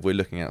mix if we're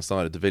looking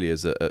outside of De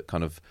Villiers at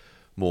kind of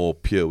more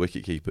pure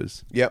wicket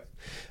keepers. Yep.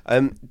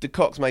 De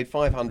Kock's made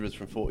 500s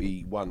from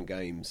 41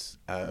 games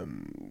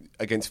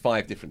against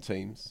 5 different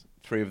teams,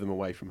 3 of them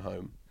away from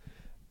home.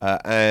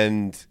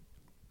 And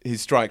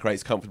his strike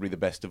rate's comfortably the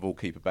best of all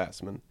keeper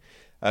batsmen.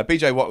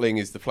 BJ Watling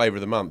is the flavour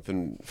of the month,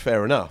 and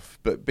fair enough.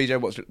 But BJ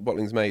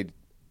Watling's made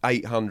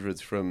 800s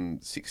from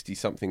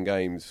 60-something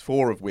games,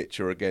 4 of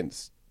which are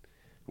against,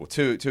 well,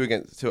 two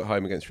at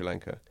home against Sri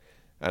Lanka,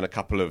 and a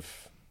couple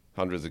of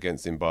hundreds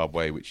against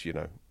Zimbabwe, which,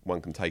 one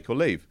can take or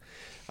leave.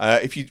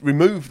 If you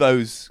remove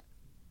those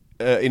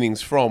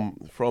innings from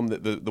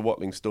the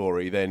Watling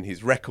story, then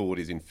his record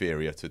is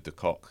inferior to de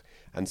Kock,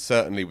 and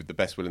certainly with the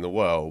best will in the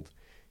world,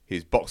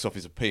 his box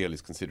office appeal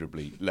is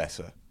considerably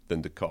lesser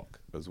than de Kock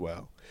as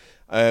well.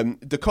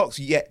 De Kock's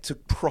yet to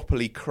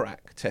properly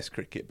crack Test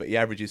cricket, but he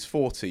averages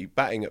 40,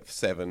 batting at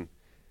 7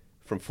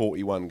 from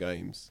 41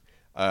 games,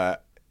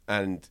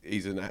 and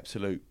he's an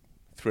absolute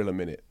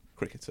thrill-a-minute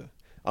cricketer.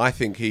 I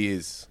think he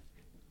is,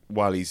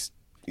 while he's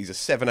a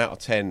 7 out of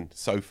 10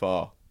 so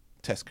far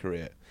Test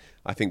career,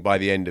 I think by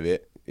the end of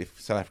it, if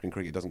South African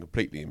cricket doesn't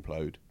completely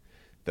implode,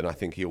 then I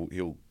think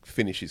he'll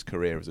finish his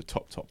career as a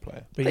top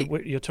player.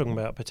 But you're talking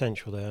about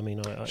potential there. I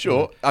mean,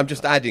 sure. I'm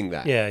just adding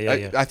that.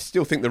 Yeah. I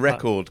still think the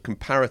record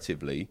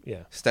comparatively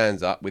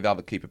stands up with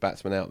other keeper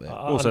batsmen out there.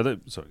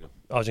 Sorry.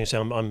 I was going to say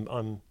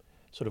I'm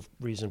sort of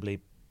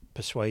reasonably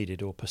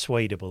persuaded or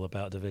persuadable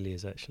about De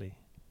Villiers actually.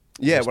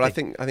 Yeah. Well, I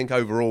think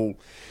overall,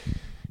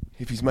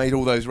 if he's made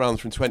all those runs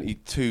from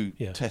 22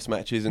 Test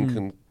matches and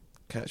can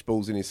catch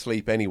balls in his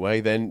sleep anyway,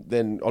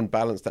 then on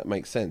balance that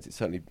makes sense. It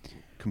certainly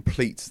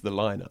completes the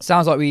lineup.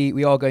 Sounds like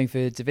we are going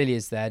for De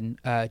Villiers then.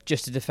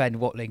 Just to defend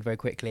Watling very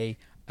quickly,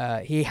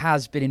 he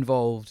has been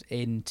involved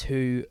in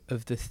 2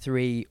 of the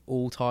 3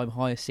 all-time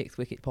highest 6th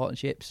wicket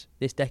partnerships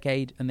this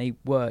decade, and they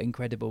were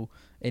incredible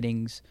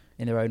innings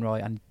in their own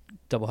right, and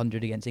double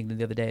 100 against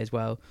England the other day as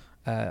well.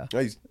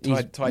 He's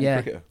tidy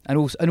cricketer,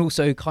 and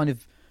also kind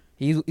of.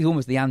 He's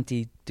almost the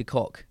anti-de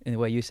Kock in the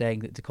way you're saying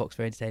that de Kock's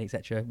very entertaining,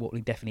 etc.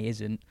 Watling definitely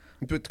isn't.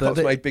 But de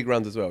Kock's made big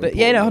runs as well. But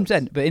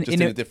 100%.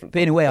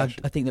 But in a way, I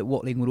fashion. think that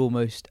Watling would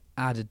almost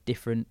add a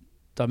different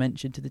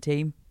dimension to the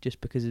team just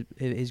because of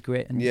his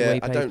grit and the way he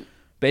plays. I don't.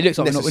 But it looks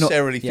like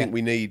necessarily think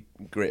we need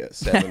grit at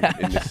 7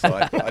 in this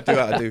side. But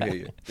I do hear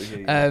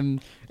you.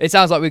 It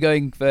sounds like we're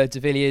going for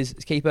De Villiers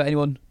as keeper.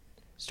 Anyone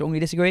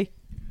strongly disagree?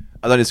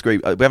 I don't disagree.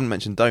 We haven't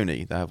mentioned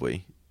Dhoni, have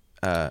we?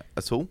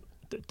 At all?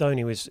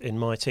 Dhoni was in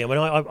my team. I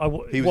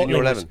mean, he was in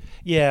your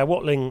 11.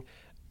 Watling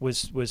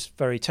was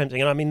very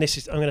tempting. And I mean,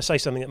 I'm going to say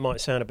something that might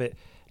sound a bit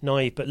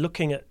naive, but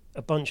looking at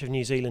a bunch of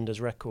New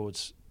Zealanders'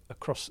 records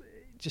across,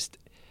 just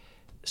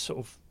sort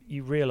of,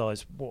 you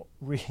realise what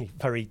really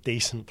very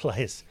decent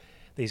players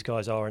these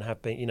guys are and have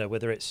been.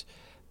 Whether it's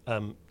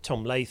Tom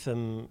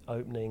Latham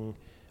opening,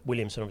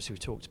 Williamson, obviously we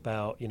talked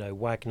about.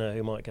 Wagner,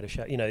 who might get a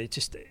shot. It's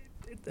just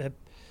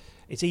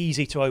it's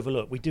easy to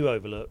overlook. We do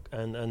overlook,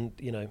 and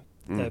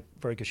they're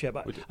very good share.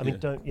 But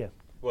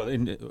Well,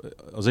 I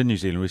was in New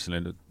Zealand recently,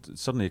 and it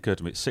suddenly occurred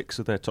to me 6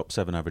 of their top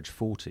 7 average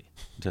 40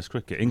 in Test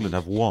cricket. England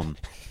have 1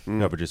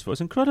 who averages 40.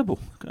 It's incredible,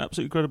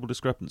 absolutely incredible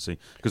discrepancy.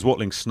 Because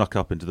Watling snuck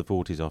up into the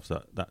 40s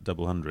after that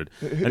double 100.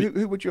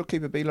 Who would your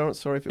keeper be, Lawrence?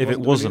 Sorry, if it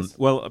wasn't.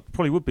 Well, it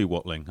probably would be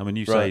Watling. I mean,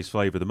 you say he's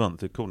flavour of the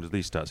month. According to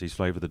these stats, he's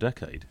flavour of the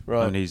decade.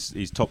 Right. I mean,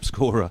 he's top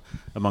scorer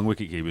among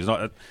wicket keepers.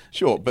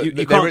 Sure, but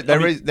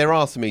there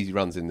are some easy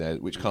runs in there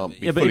which can't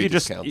be fully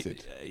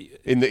discounted.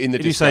 In the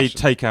if you say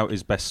take out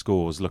his best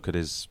scores, look at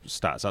his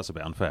stats, that's a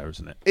bit unfair,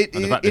 isn't it?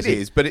 It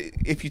is, but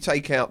if you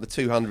take out the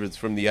 200s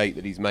from the 8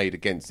 that he's made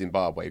against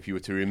Zimbabwe, if you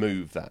were to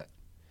remove that,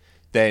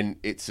 then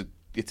it's a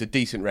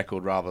decent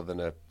record rather than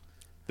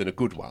a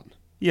good one.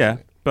 Yeah,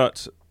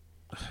 but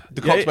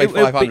De Kock's made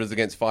 500s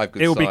against 5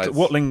 good sides.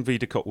 Watling v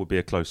De Kock would be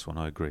a close one,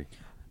 I agree.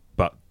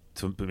 But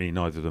to me,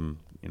 neither of them,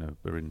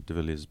 are in De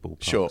Villiers'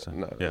 ballpark. Sure, so,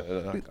 no,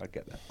 I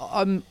get that.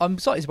 I'm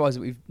slightly surprised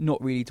that we've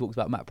not really talked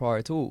about Matt Pryor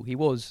at all. He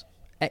was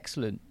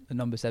excellent at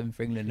number 7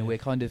 for England, and we're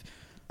kind of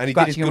and he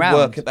did his good around.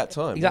 work at that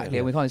time. Exactly,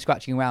 and we're kind of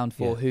scratching around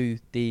for who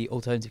the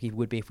alternative keeper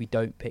would be if we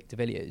don't pick De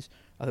Villiers.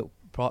 I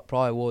thought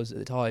Pryor was at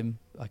the time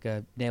like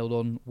a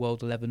nailed-on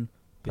World 11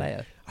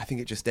 player. I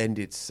think it just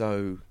ended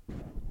so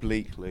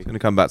bleakly. I'm going to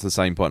come back to the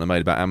same point I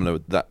made about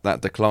Amla.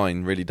 That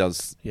decline really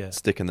does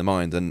stick in the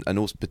mind, and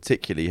also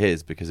particularly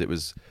his, because it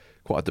was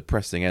quite a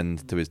depressing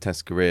end to his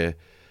Test career.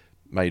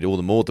 Made all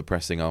the more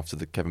depressing after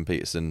the Kevin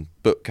Peterson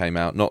book came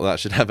out. Not that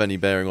should have any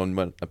bearing on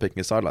when picking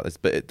a side like this,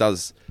 but it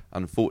does,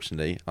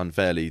 unfortunately,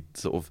 unfairly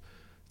sort of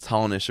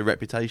tarnish a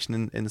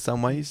reputation in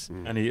some ways.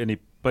 And he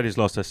played his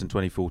last Test in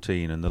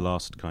 2014, and the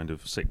last kind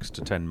of 6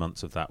 to 10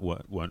 months of that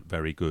weren't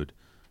very good.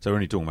 So we're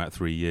only talking about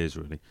 3 years,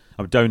 really.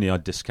 Donny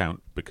I'd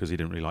discount because he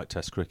didn't really like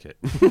Test cricket.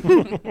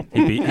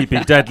 he'd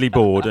be deadly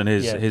bored, and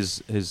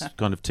his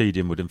kind of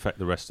tedium would infect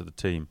the rest of the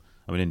team.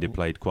 I mean, India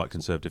played quite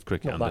conservative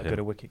cricket under him. Not that good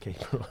a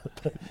wicket-keeper.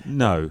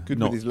 No.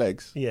 Good with his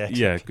legs. Yeah,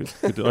 exactly.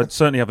 Yeah, good. I'd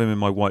certainly have him in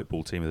my white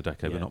ball team of the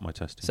decade, but not my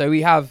Test team. So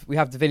we have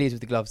De Villiers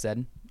with the gloves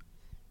then.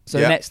 So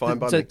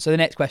the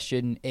next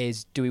question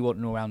is, do we want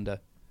an all-rounder?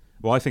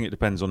 Well, I think it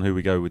depends on who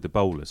we go with the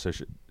bowlers. So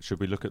should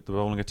we look at the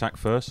bowling attack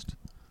first?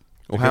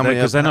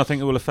 Because then I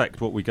think it will affect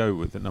what we go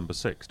with at number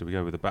 6. Do we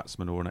go with a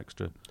batsman or an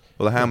extra?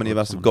 Well, how many of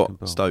us have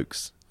got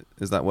Stokes?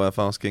 Is that worth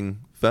asking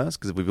first?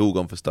 Because if we've all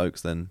gone for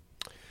Stokes, then...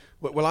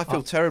 Well, I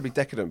feel terribly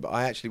decadent, but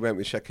I actually went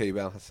with Shakib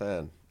Al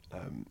Hasan.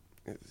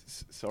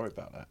 Sorry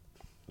about that,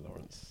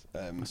 Lawrence.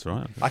 That's all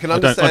right. I can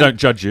understand. I don't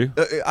judge you.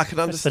 I can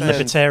understand. It's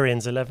the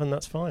Libertarians 11.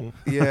 That's fine.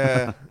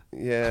 Yeah.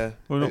 We're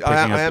not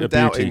I am a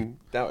doubting.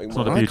 It's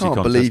not a I beauty can't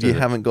contest, believe you is it?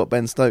 haven't got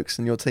Ben Stokes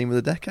in your team of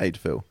the decade,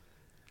 Phil.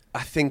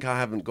 I think I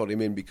haven't got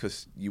him in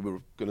because you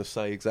were going to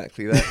say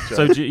exactly that.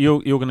 So you're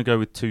going to go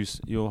with two?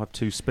 You'll have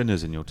 2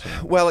 spinners in your team.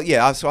 Well,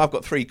 yeah. So I've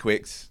got 3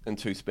 quicks and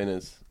 2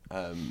 spinners.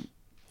 I'm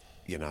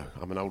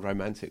an old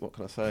romantic. What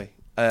can I say?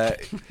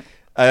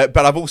 But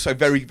I've also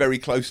very, very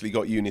closely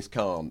got Yunis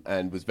Khan,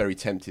 and was very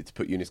tempted to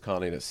put Yunis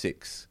Khan in at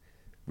 6,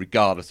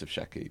 regardless of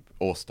Shakib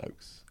or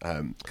Stokes,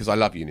 because I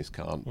love Yunis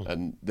Khan,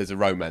 and there's a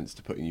romance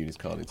to putting Yunis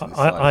Khan into this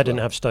side. I didn't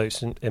have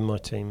Stokes in my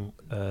team,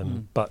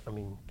 but I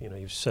mean, he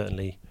was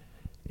certainly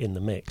in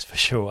the mix for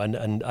sure.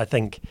 And I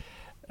think,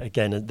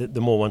 again,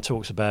 the more one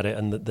talks about it,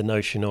 and the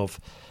notion of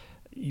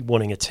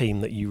wanting a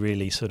team that you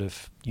really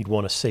you'd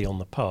want to see on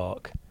the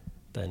park,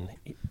 then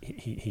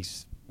he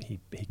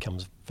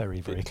comes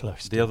very, very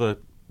close. The other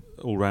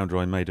all-rounder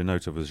I made a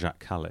note of was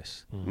Jacques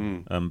Kallis,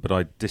 but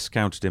I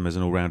discounted him as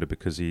an all-rounder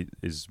because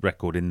his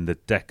record in the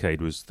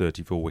decade was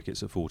 34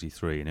 wickets at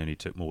 43, and only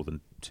took more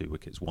than 2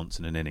 wickets once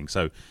in an inning.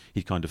 So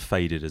he kind of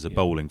faded as a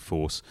bowling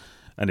force,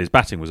 and his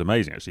batting was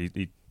amazing. Actually,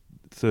 he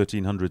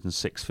 1,300 and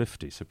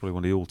 650, so probably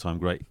one of the all-time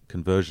great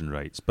conversion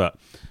rates. But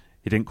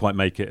he didn't quite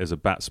make it as a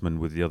batsman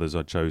with the others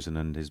I'd chosen,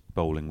 and his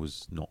bowling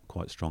was not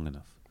quite strong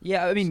enough.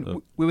 Yeah, I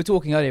mean, we were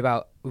talking earlier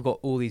about we've got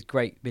all these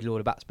great middle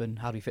order batsmen.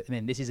 How do we fit them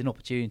in? This is an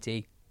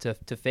opportunity to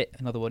fit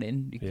another one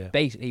in.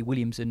 Basically,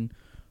 Williamson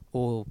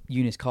or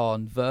Yunis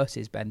Khan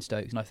versus Ben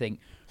Stokes, and I think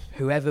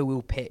whoever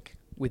will pick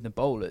with the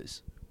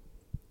bowlers,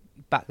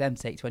 back them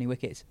to take 20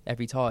 wickets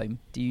every time.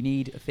 Do you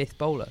need a 5th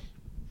bowler?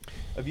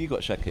 Have you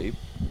got Shakib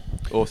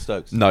or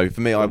Stokes? No,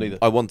 for me,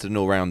 I wanted an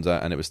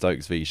all-rounder, and it was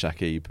Stokes v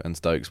Shakib, and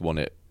Stokes won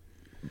it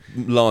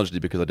largely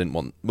because I didn't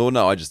want... Well,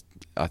 no,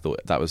 I thought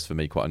that was, for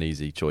me, quite an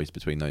easy choice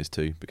between those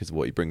two because of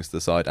what he brings to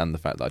the side and the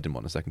fact that I didn't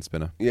want a second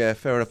spinner. Yeah,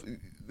 fair enough.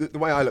 The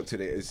way I looked at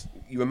it is,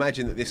 you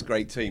imagine that this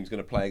great team's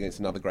going to play against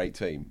another great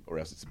team, or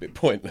else it's a bit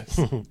pointless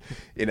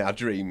in our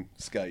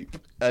dreamscape.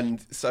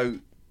 And so,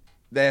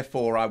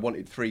 therefore, I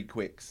wanted 3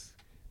 quicks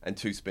and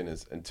 2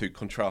 spinners and 2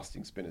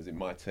 contrasting spinners in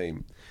my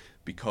team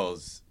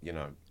because,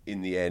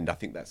 in the end, I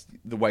think that's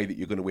the way that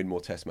you're going to win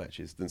more Test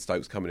matches than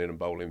Stokes coming in and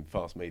bowling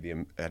fast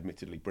medium,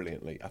 admittedly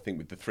brilliantly. I think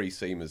with the 3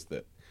 seamers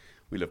that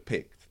we'll have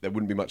picked, there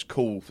wouldn't be much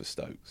call for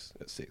Stokes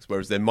at 6,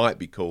 whereas there might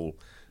be call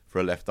for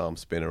a left-arm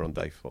spinner on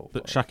day 4.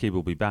 But Shakib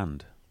will be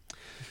banned,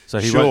 so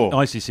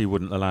ICC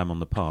wouldn't allow him on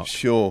the park.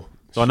 Sure.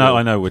 So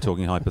I know we're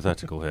talking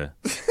hypothetical here,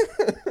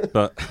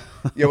 but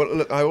yeah. Well,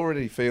 look, I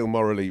already feel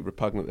morally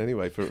repugnant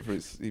anyway for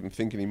even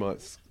thinking he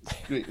might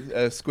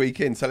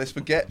squeak in. So let's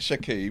forget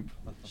Shakib.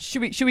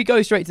 Should we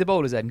go straight to the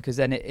bowlers then? Because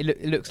then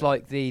it looks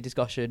like the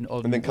discussion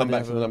on... And then come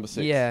back to the number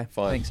 6. Yeah,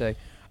 fine. I think so.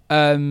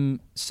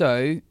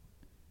 So,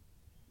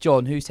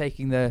 John, who's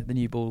taking the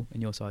new ball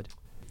in your side?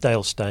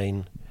 Dale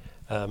Steyn.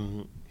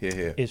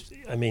 Here.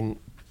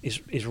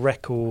 His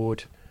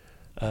record,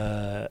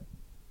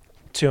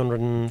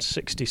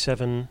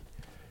 267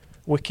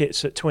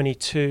 wickets at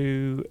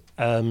 22,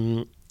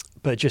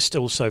 but just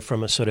also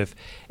from a sort of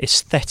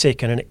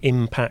aesthetic and an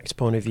impact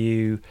point of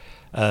view,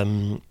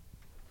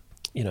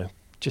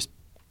 just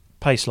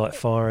pace like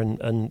fire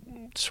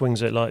and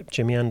swings it like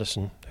Jimmy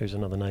Anderson, who's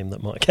another name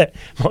that might get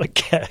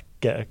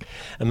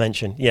a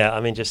mention. Yeah,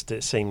 I mean, just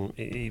it seemed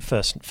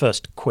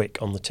first quick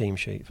on the team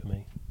sheet for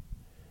me.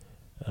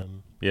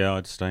 Yeah,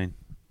 I'd Steyn.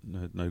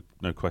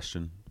 No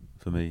question.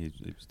 For me,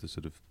 it was the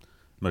sort of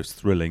most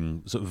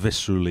thrilling, sort of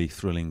viscerally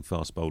thrilling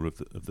fast bowler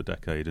of the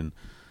decade, and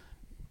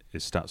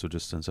his stats were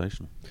just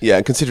sensational. Yeah,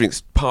 and considering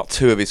it's part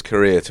 2 of his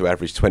career to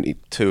average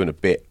 22 and a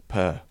bit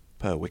per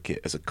wicket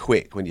as a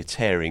quick when you're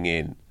tearing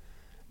in,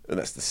 and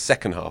that's the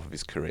second half of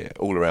his career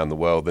all around the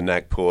world. The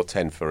Nagpur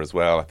 10 for as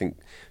well, I think,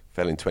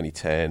 fell in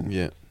 2010.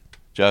 Yeah.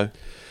 Joe?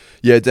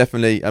 Yeah,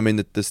 definitely. I mean,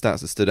 the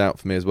stats that stood out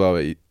for me as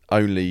well,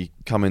 only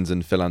Cummins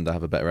and Philander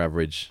have a better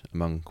average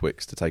among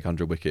quicks to take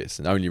 100 wickets,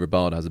 and only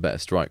Rabada has a better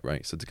strike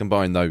rate. So to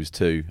combine those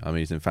two, I mean,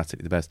 he's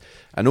emphatically the best.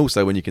 And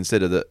also when you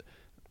consider that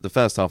the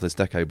first half of this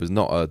decade was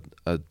not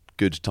a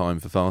good time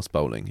for fast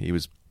bowling. He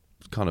was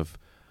kind of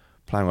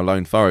playing a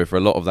lone furrow for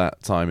a lot of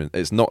that time.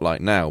 It's not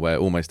like now where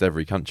almost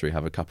every country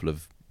have a couple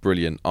of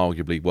brilliant,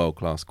 arguably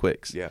world-class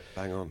quicks. Yeah,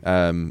 bang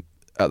on.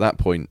 At that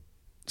point,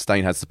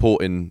 Steyn had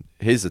support in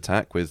his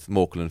attack with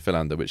Morkel and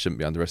Philander, which shouldn't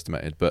be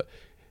underestimated, but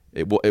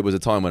it was a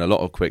time when a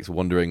lot of quicks were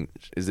wondering,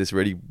 is this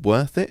really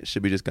worth it?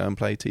 Should we just go and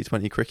play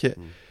T20 cricket?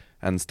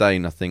 And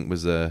Steyn, I think,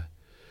 was a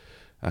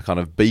kind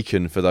of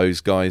beacon for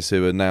those guys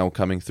who are now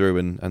coming through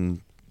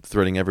and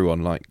thrilling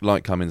everyone,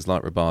 like Cummins,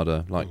 like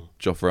Rabada, like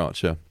Jofra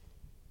Archer.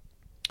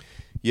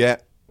 Yeah,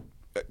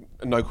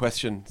 no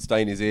question.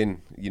 Steyn is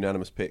in.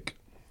 Unanimous pick.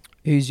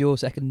 Who's your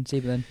second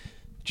seamer then?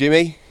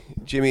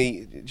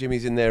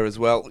 Jimmy's in there as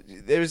well.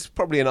 There is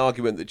probably an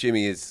argument that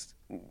Jimmy is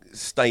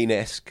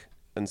Steyn-esque,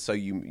 and so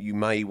you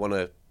may want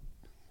to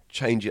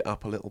change it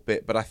up a little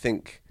bit. But I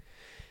think,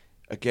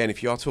 again,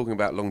 if you are talking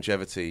about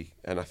longevity,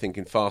 and I think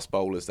in fast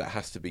bowlers that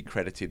has to be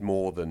credited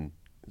more than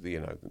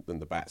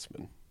the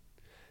batsman.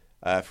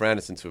 For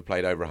Anderson to have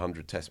played over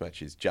 100 Test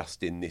matches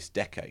just in this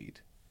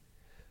decade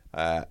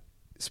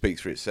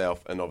speaks for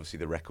itself, and obviously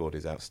the record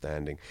is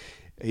outstanding.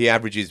 He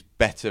averages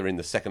better in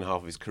the second half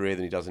of his career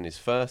than he does in his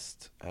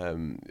first.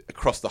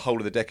 Across the whole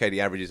of the decade,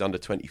 he averages under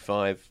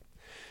 25,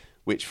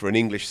 which for an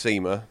English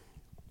seamer,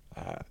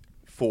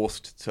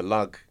 forced to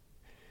lug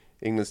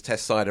England's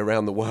Test side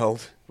around the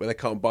world, where they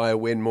can't buy a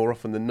win more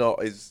often than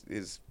not,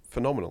 is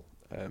phenomenal.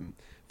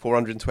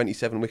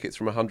 427 wickets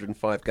from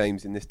 105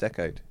 games in this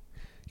decade.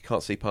 You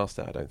can't see past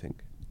that, I don't think.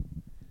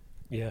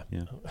 Yeah.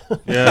 Yeah.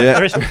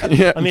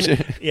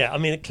 I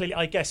mean, clearly,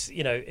 I guess,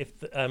 if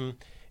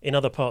in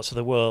other parts of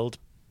the world,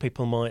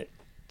 people might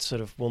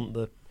sort of want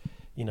the,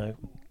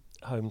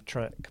 home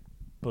track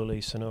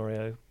bully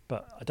scenario,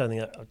 but I don't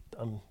think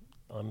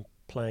I'm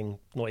playing,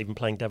 not even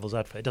playing devil's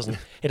advocate.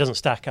 It doesn't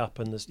stack up,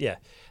 and there's,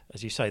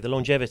 as you say, the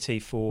longevity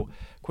for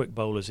quick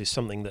bowlers is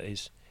something that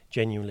is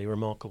genuinely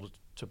remarkable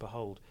to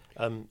behold.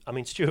 I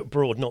mean, Stuart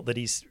Broad, not that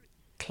he's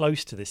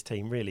close to this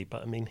team really,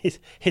 but I mean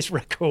his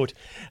record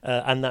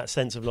and that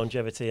sense of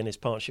longevity and his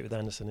partnership with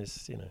Anderson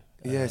is,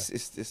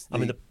 yes. I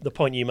mean, the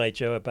point you made,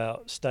 Joe,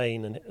 about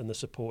Steyn and the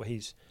support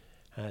he's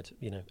had,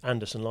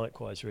 Anderson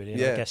likewise, really.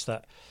 And I guess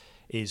that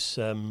is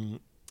a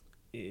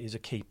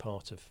key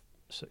part of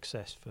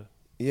success for.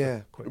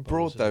 Yeah, for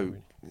Broad though,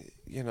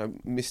 really.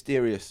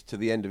 Mysterious to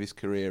the end of his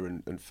career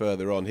and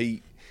further on.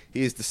 He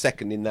is the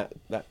second in that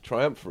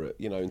triumvirate.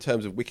 In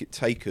terms of wicket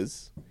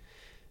takers,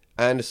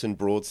 Anderson,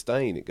 Broad,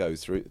 Steyn. It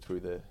goes through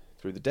the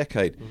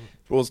decade. Mm-hmm.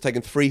 Broad's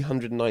taken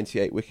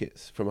 398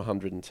 wickets from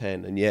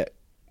 110, and yet,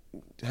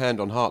 hand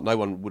on heart, no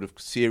one would have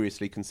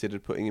seriously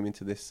considered putting him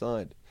into this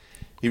side.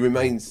 He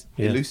remains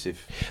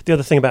elusive. The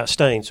other thing about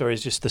Steyn,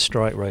 is just the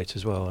strike rate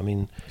as well. I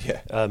mean,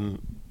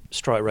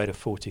 strike rate of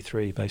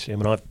 43, basically. I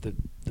mean,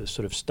 the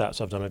sort of stats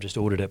I've done, I've just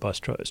ordered it by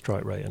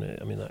strike rate, and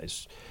that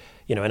is,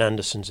 and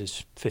Anderson's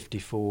is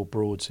 54,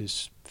 Broad's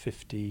is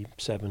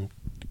 57,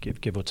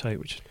 give or take,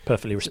 which is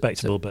perfectly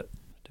respectable.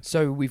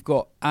 So we've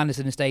got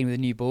Anderson and Steyn with a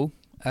new ball.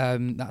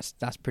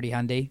 That's pretty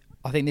handy.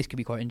 I think this could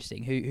be quite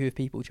interesting. Who have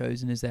people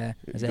chosen as their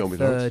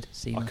third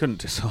seamer? I couldn't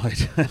decide.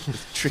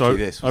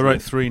 Tricky. I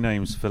wrote 3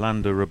 names: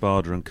 Philander,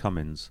 Rabada, and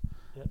Cummins.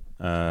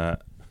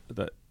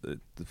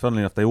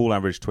 Funnily enough, they all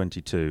averaged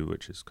 22,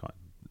 which is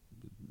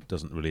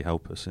doesn't really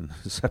help us in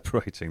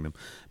separating them.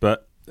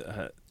 But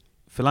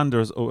Philander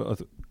has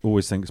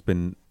always think has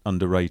been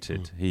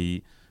underrated.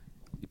 He's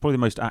probably the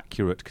most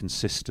accurate,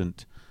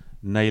 consistent,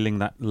 nailing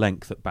that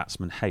length that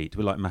batsmen hate.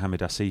 We're like Mohamed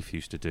Asif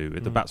used to do.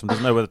 The batsman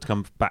doesn't know whether to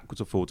come backwards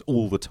or forwards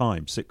all the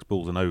time. 6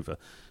 balls and over.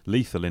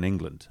 Lethal in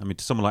England. I mean,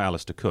 to someone like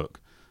Alistair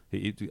Cook,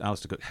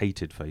 Alistair Cook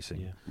hated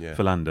facing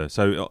Philander.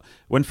 So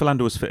when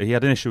Philander was fit, he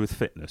had an issue with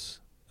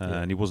fitness,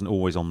 and he wasn't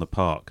always on the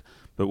park.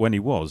 But when he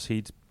was,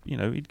 he'd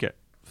get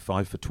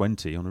 5 for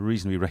 20 on a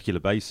reasonably regular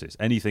basis.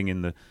 Anything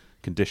in the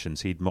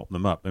conditions, he'd mop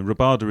them up. And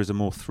Rabada is a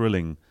more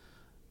thrilling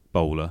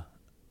bowler.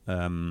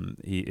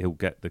 He'll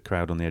get the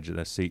crowd on the edge of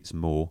their seats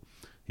more.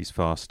 He's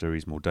faster,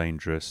 he's more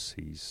dangerous,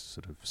 he's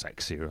sort of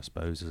sexier, I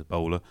suppose, as a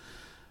bowler.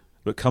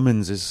 But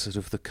Cummins is sort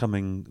of the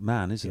coming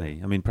man, isn't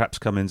he? I mean, perhaps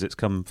Cummins, it's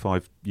come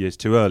 5 years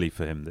too early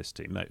for him, this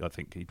team. I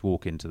think he'd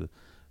walk into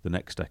the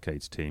next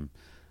decade's team.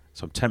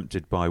 So I'm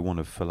tempted by one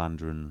of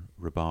Philander and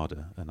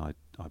Rabada, and I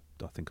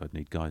think I'd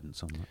need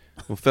guidance on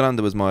that. Well,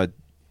 Philander was my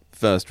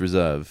first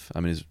reserve. I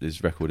mean,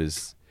 his record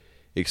is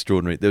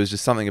extraordinary. There was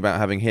just something about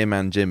having him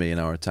and Jimmy in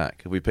our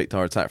attack. If we picked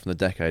our attack from the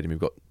decade and we've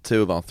got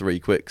 2 of our 3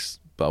 quicks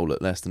bowl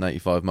at less than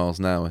 85 miles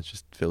an hour, it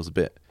just feels a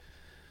bit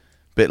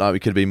like we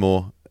could be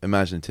more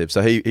imaginative.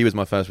 So he was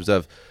my first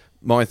reserve.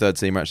 My third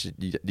team, actually,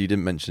 you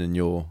didn't mention in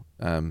your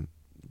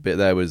bit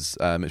there, was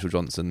Mitchell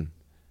Johnson,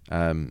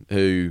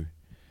 who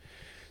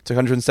took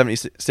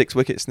 176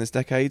 wickets in this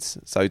decade.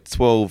 So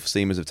 12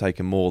 seamers have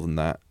taken more than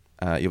that.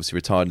 He obviously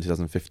retired in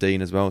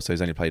 2015 as well, so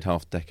he's only played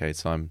half a decade.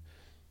 So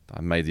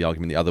I made the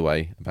argument the other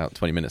way about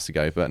 20 minutes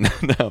ago, but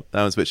now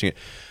I'm switching it.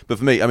 But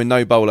for me, I mean,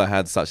 no bowler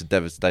had such a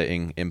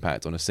devastating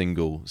impact on a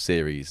single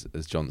series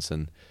as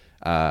Johnson.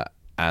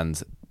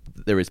 And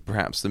there is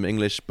perhaps some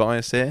English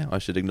bias here. I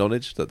should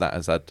acknowledge that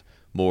has had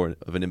more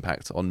of an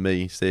impact on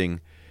me,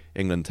 seeing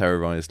England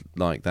terrorised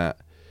like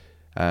that.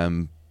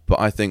 But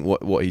I think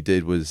what he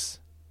did was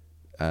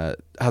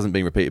hasn't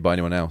been repeated by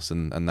anyone else,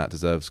 and that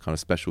deserves kind of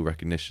special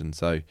recognition.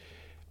 So,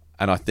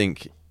 and I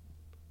think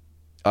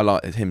I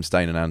like him.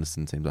 Staying and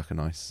Anderson seems like a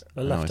nice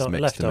mix.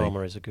 Left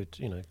armour is a good,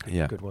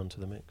 good one to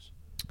the mix.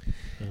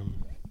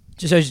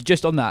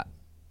 Just on that,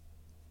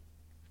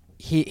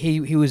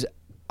 he was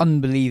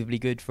unbelievably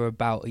good for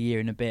about a year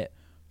and a bit,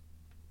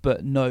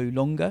 but no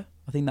longer.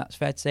 I think that's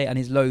fair to say, and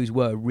his lows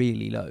were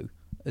really low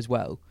as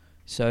well.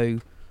 So,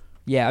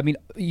 yeah, I mean,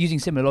 using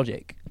similar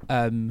logic,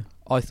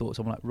 I thought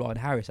someone like Ryan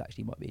Harris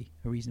actually might be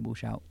a reasonable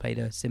shout. Played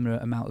a similar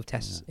amount of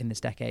tests in this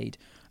decade,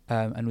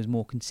 and was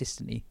more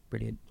consistently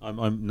brilliant. I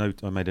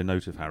made a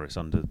note of Harris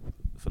under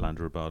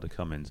Philander, Rabada,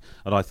 Cummins,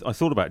 and I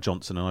thought about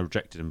Johnson, and I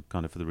rejected him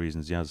kind of for the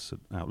reasons Yaz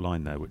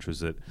outlined there, which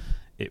was that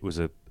it was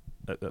an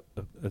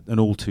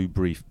all too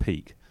brief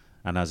peak.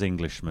 And as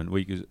Englishmen,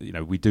 we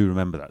do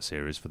remember that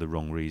series for the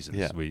wrong reasons.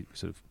 Yeah. We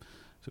sort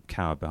of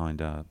cower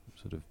behind our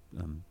sort of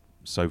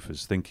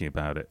sofas thinking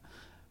about it.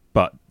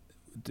 But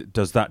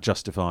does that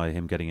justify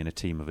him getting in a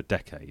team of a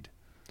decade?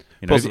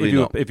 Possibly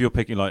not. If you're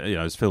picking, like,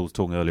 as Phil was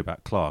talking earlier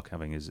about Clark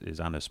having his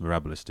Annus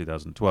Mirabilis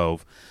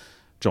 2012,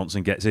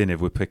 Johnson gets in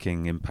if we're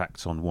picking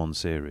impacts on one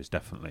series,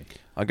 definitely.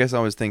 I guess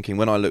I was thinking,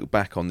 when I look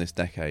back on this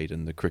decade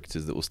and the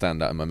cricketers that will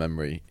stand out in my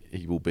memory,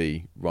 he will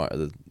be right at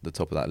the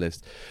top of that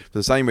list. For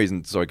the same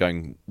reason,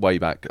 going way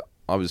back,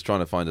 I was trying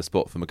to find a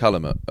spot for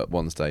McCullum at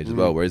one stage as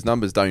well, where his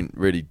numbers don't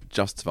really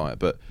justify it,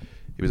 but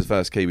he was the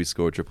first Kiwi to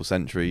score a triple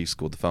century. He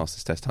scored the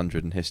fastest Test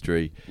 100 in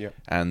history. Yep.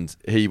 And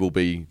he will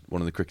be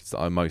one of the cricketers that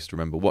I most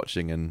remember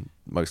watching and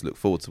most look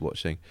forward to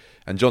watching.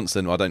 And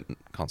Johnson,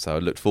 can't say I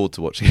looked forward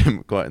to watching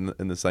him quite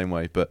in the same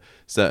way, but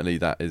certainly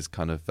that is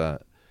kind of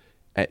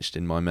etched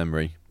in my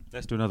memory.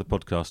 Let's do another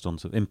podcast on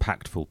some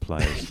impactful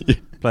players.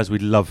 Players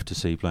we'd love to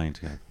see playing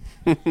together.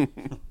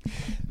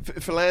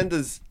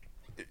 Philander's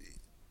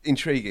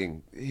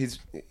intriguing. He's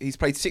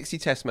played 60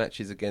 Test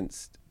matches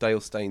against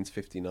Dale Steyn's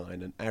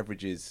 59 and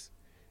averages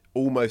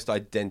almost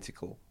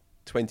identical,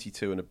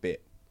 22 and a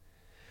bit.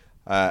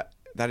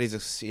 That is a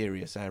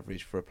serious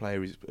average for a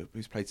player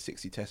who's played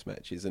 60 Test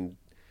matches and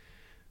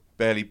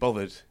barely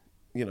bothered,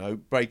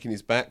 breaking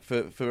his back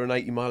for an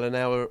 80 mile an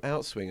hour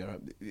outswinger.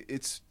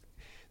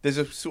 There's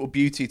a sort of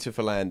beauty to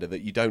Philander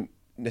that you don't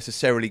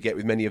necessarily get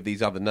with many of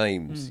these other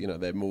names.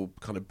 They're more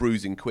kind of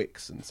bruising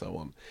quicks and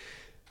so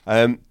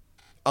on.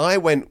 I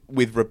went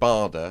with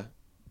Rabada,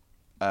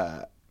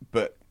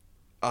 but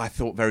I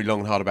thought very long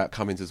and hard about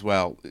Cummins as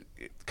well.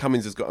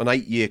 Cummins has got an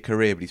 8-year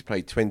career, but he's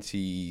played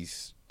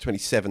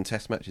 27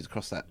 Test matches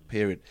across that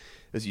period.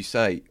 As you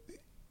say,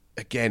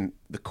 again,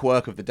 the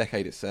quirk of the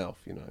decade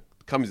itself.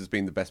 Cummins has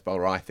been the best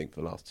bowler, I think,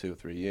 for the last 2 or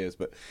 3 years.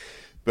 But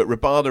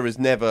Rabada has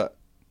never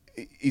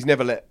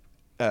let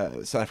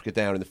South Africa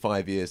down in the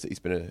 5 years that he's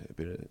been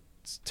a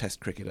Test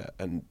cricketer,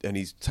 and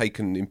he's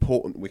taken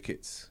important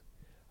wickets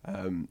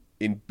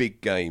in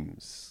big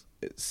games.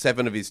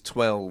 7 of his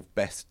 12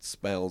 best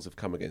spells have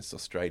come against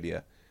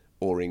Australia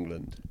or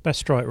England. Best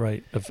strike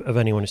rate of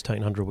anyone who's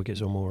taken 100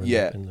 wickets or more.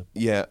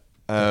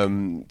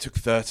 Took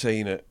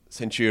 13 at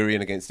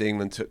Centurion against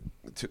England.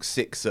 Took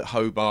 6 at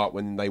Hobart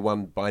when they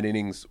won by an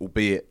innings,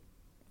 albeit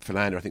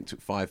Philander, I think,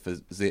 took 5 for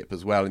Zip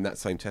as well in that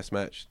same Test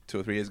match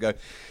 2 or 3 years ago.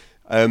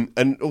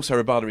 And also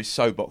Rabada is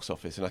so box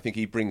office, and I think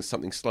he brings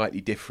something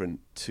slightly different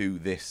to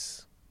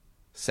this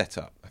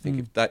setup. I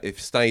think if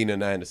Steyn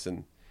and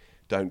Anderson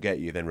don't get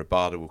you, then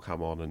Rabada will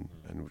come on and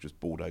will just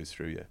bulldoze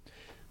through you.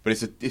 But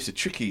it's a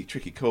tricky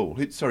call.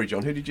 Sorry,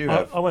 John, who did you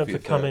have? I went for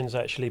Cummins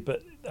actually,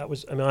 but that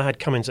was. I had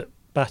Cummins at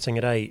batting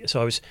at 8,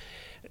 so I was,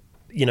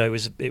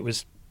 it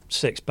was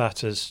 6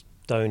 batters,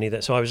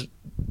 Dhoni. So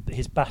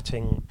his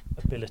batting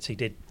ability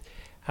did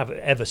have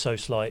ever so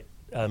slight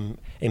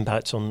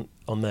impacts on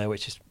there,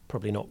 which is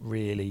probably not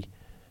really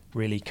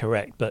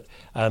correct. But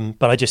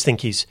I just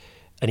think he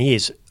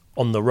is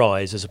on the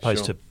rise as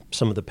opposed to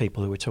some of the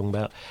people who we're talking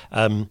about.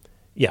 I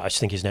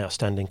just think he's an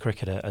outstanding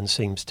cricketer and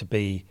seems to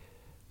be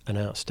an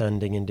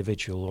outstanding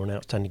individual, or an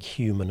outstanding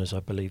human, as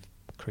I believe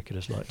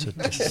cricketers like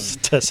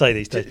to say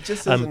these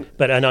days.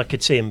 And I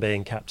could see him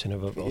being captain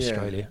of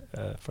Australia,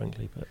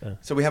 frankly. But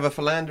so we have a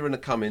Philander and a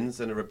Cummins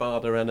and a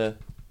Rabada and a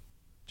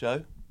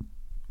Joe.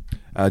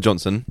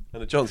 Johnson.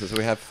 And a Johnson, so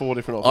we have 4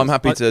 different options. I'm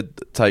happy to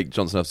take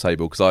Johnson off the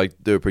table because I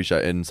do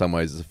appreciate it in some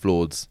ways it's a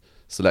flawed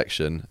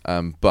selection.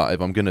 But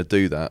if I'm going to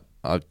do that,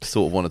 I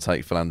sort of want to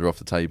take Philander off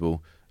the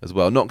table as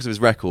well. Not because of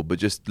his record, but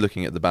just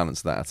looking at the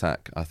balance of that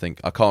attack. I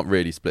think I can't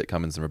really split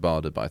Cummins and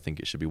Rabada, but I think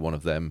it should be one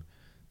of them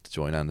to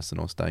join Anderson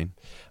or Steyn.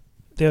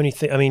 The only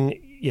thing,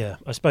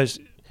 I suppose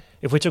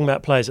if we're talking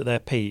about players at their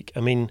peak,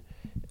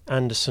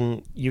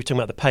 Anderson, you're talking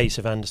about the pace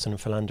of Anderson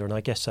and Philander, and I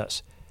guess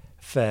that's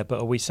fair, but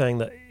are we saying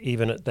that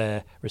even at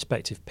their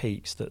respective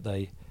peaks that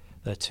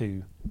they're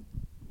too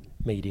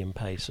medium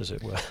pace, as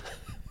it were?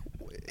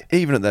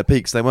 Even at their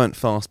peaks, they weren't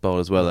fast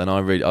bowlers well, and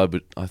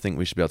I think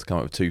we should be able to come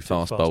up with 2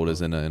 fast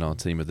bowlers in our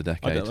team of the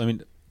decade.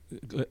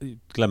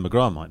 Glenn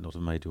McGrath might not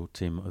have made your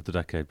team of the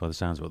decade by the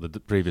sounds of it, the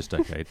previous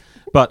decade.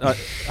 But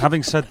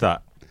having said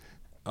that,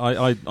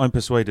 I'm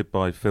persuaded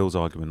by Phil's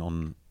argument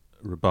on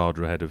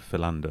Rabada ahead of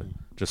Philander.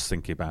 Just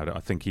thinking about it, I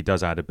think he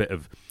does add a bit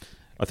of.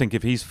 I think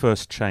if he's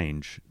first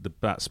change, the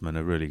batsmen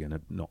are really going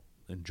to not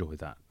enjoy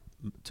that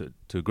to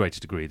a greater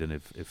degree than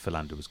if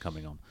Philander was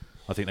coming on.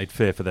 I think they'd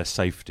fear for their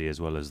safety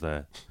as well as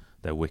their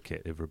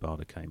wicket if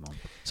Rabada came on.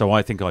 So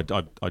I think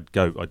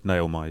I'd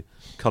nail my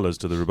colours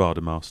to the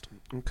Rabada mast.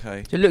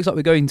 Okay. So it looks like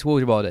we're going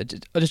towards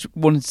Rabada. I just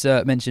wanted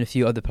to mention a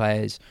few other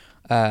players.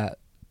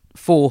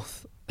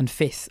 4th and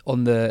 5th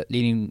on the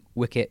leading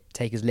wicket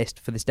takers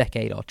list for this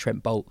decade are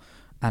Trent Boult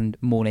and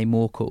Morne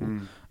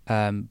Morkel.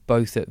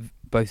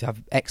 Both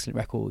have excellent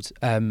records.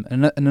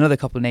 And another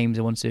couple of names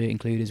I want to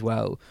include as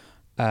well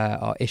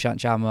are Ishant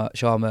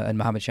Sharma and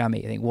Mohammad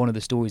Shami. I think one of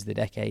the stories of the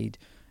decade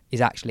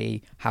is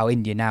actually how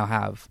India now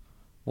have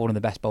one of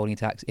the best bowling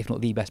attacks, if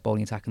not the best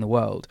bowling attack in the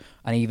world.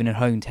 And even in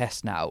home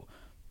tests now,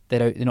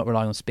 they're not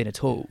relying on spin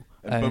at all.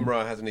 And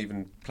Bumrah hasn't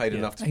even played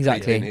enough to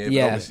exactly. be in here,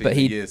 but obviously in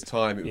a year's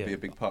time it would be a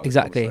big part of the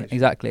conversation.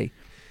 Exactly.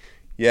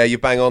 Yeah, you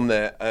bang on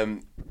there.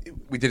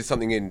 We did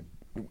something in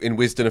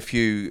Wisden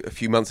a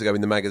few months ago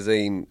in the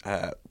magazine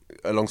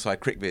alongside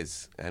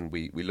CricViz, and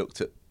we looked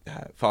at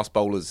fast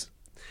bowlers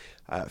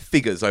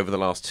figures over the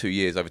last 2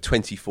 years, over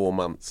 24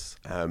 months,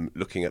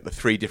 looking at the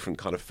 3 different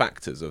kind of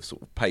factors of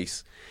sort of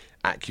pace,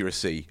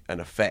 accuracy and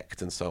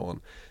effect and so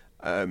on.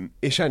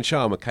 Ishant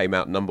Sharma came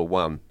out number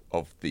 1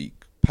 of the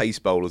pace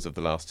bowlers of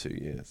the last 2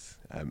 years.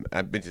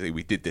 Admittedly,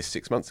 we did this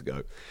 6 months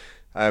ago.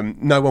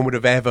 No one would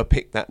have ever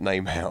picked that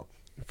name out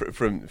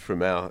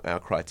from our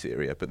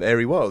criteria, but there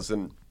he was,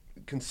 and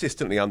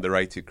consistently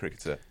underrated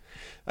cricketer.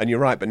 And you're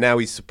right, but now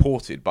he's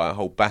supported by a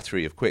whole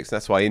battery of quicks.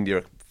 That's why India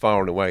are far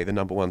and away the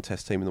number 1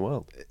 test team in the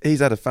world. He's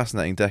had a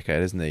fascinating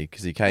decade, hasn't he?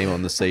 Because he came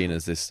on the scene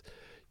as this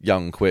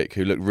young quick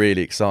who looked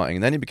really exciting,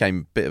 and then he became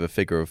a bit of a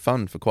figure of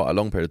fun for quite a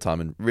long period of time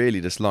and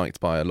really disliked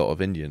by a lot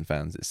of Indian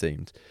fans, it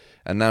seemed.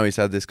 And now he's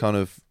had this kind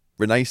of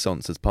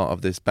renaissance as part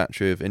of this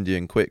battery of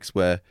Indian quicks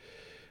where,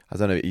 I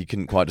don't know, you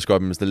couldn't quite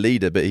describe him as the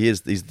leader, but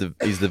he's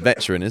the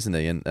veteran, isn't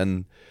he?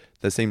 And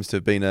there seems to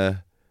have been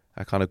a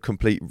kind of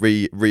complete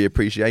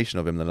reappreciation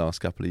of him in the last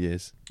couple of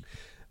years.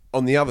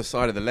 On the other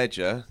side of the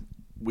ledger,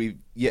 we've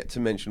yet to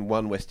mention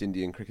one West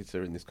Indian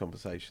cricketer in this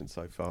conversation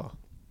so far.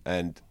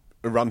 And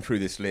a run through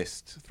this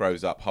list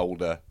throws up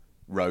Holder,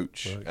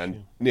 Roach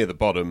and near the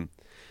bottom,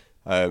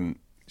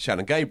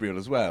 Shannon Gabriel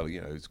as well.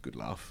 It's a good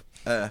laugh.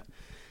 None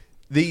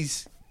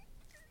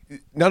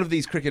of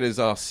these cricketers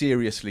are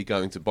seriously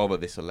going to bother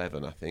this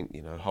 11, I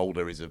think.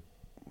 Holder is an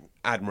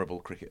admirable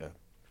cricketer.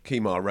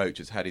 Kemar Roach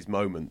has had his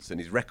moments and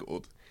his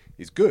record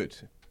is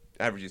good.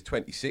 Averages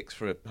 26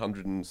 for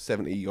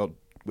 170 odd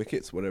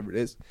wickets, whatever it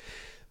is.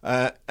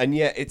 And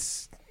yet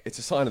it's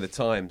a sign of the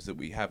times that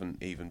we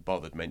haven't even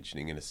bothered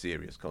mentioning in a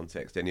serious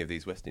context any of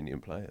these West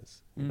Indian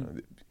players.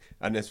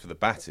 And as for the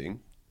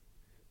batting,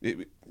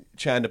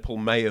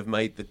 Chanderpaul may have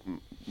made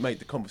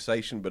the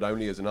conversation, but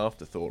only as an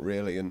afterthought,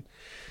 really.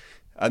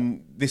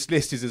 And this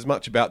list is as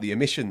much about the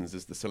omissions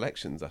as the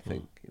selections, I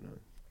think.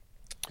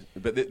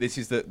 But this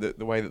is the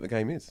way that the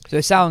game is. So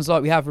it sounds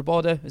like we have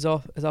Rabada as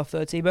our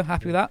third teamer.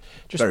 Happy with that?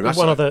 Just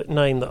one other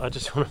name that I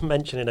just want to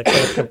mention in a kind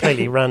of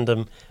completely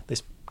random.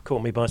 This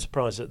caught me by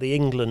surprise. That the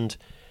England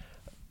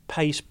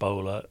pace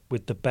bowler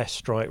with the best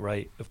strike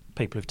rate of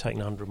people who've taken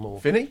 100 more,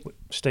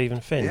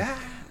 Stephen Finn,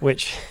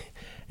 which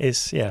is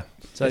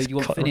So you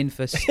want Finn in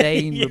for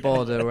Steyn,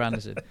 Rabada, or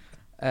Anderson?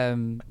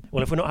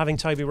 Well, if we're not having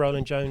Toby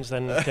Rowland-Jones,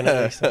 then can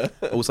at least.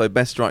 Also,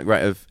 best strike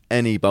rate of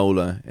any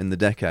bowler in the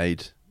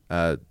decade.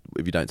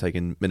 If you don't take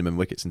in minimum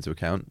wickets into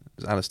account,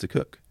 is Alistair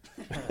Cook.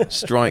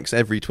 Strikes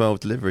every 12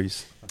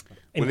 deliveries.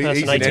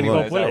 Impersonating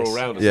Bob Willis.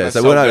 Yeah, so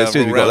it's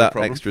true, we've got that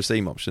problem. Extra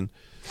seam option.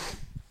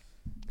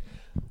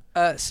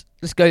 Let's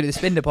go to the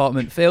spin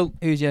department. Phil,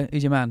 who's your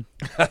man?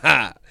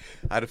 I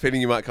had a feeling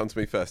you might come to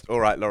me first. All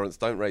right, Lawrence,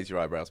 don't raise your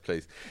eyebrows,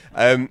 please.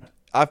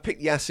 I've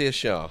picked Yasir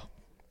Shah.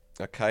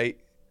 Okay,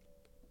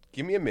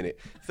 give me a minute.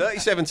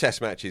 37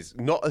 test matches,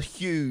 not a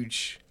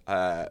huge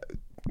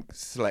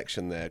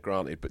selection there,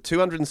 granted, but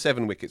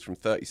 207 wickets from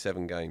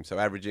 37 games, so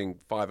averaging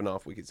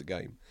 5.5 wickets a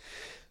game.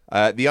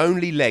 The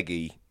only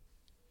leggy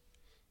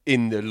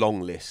in the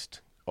long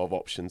list of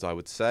options, I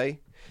would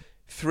say.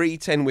 3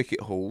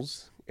 10-wicket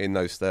hauls in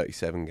those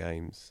 37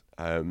 games.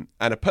 And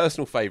a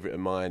personal favourite of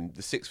mine,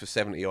 the 6 for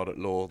 70-odd at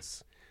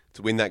Lords,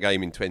 to win that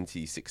game in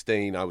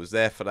 2016. I was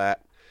there for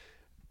that.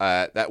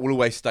 That will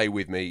always stay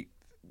with me.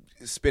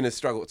 Spinners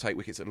struggle to take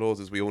wickets at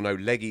Lords, as we all know.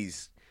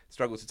 Leggies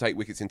struggle to take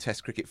wickets in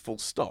Test cricket, full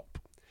stop.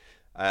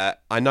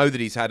 I know that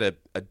he's had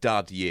a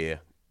dud year.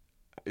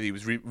 He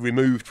was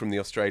removed from the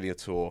Australia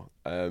tour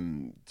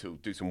to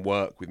do some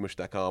work with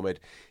Mushtaq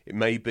Ahmed. It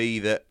may be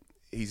that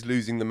he's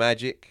losing the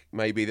magic.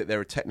 Maybe that there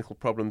are technical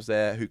problems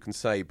there. Who can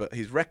say? But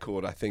his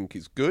record, I think,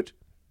 is good,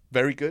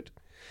 very good.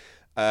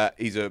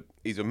 He's a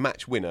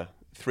match winner.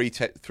 3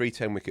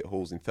 10-wicket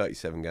hauls in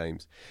 37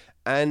 games,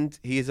 and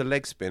he is a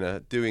leg spinner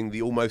doing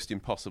the almost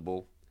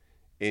impossible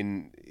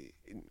in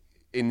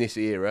this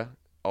era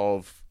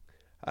of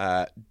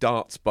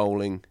darts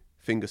bowling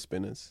finger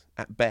spinners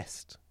at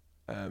best.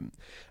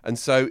 And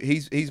so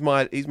he's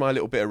my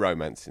little bit of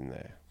romance in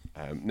there.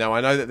 Now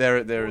I know that there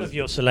All is of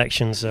your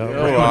selections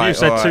are. You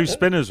said 2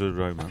 spinners with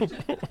romance.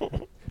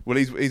 Well,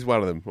 he's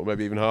one of them, or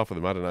maybe even half of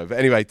them. I don't know. But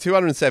anyway,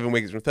 207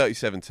 wickets from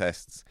 37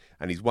 tests,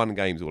 and he's won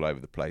games all over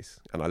the place.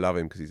 And I love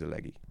him because he's a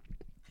leggy.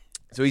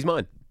 So he's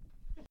mine.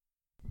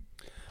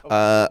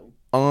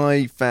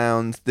 I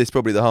found this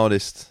probably the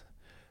hardest,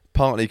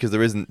 partly because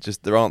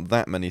there aren't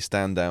that many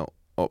standout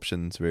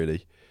options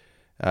really.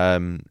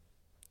 So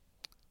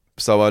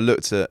I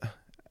looked at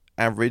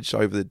average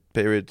over the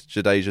period.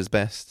 Jadeja's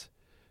best,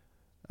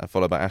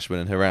 followed by Ashwin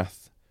and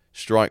Herath.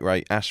 Strike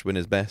rate, Ashwin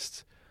is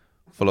best,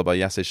 followed by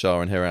Yasir Shah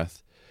and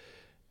Herath.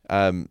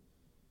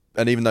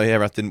 And even though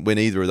Herath didn't win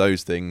either of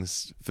those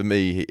things, for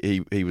me,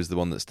 he was the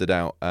one that stood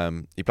out.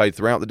 He played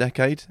throughout the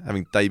decade,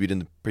 having debuted in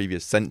the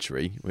previous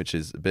century, which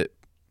is a bit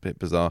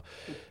bizarre.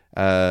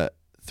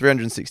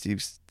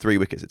 363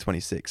 wickets at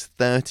 26,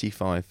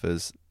 35 for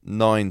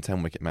 9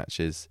 10-wicket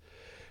matches.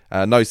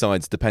 No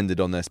sides depended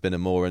on their spinner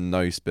more, and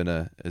no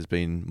spinner has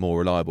been more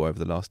reliable over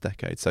the last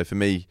decade. So for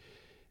me,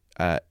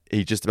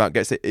 he just about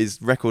gets it.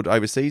 His record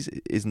overseas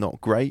is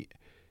not great.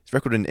 His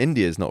record in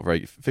India is not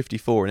very.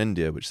 54 in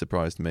India, which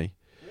surprised me.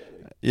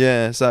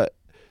 Yeah, so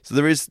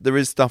there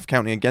is stuff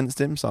counting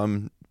against him.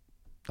 So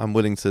I'm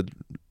willing to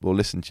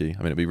listen to you. I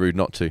mean, it'd be rude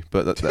not to,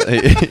 but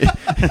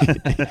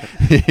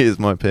here's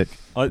my pick.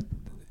 I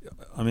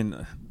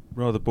mean,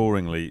 rather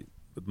boringly,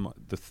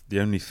 the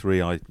only 3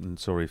 and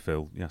sorry,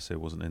 Phil, Yasir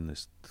wasn't in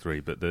this 3,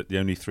 but the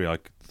only 3 I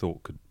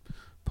thought could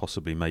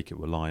possibly make it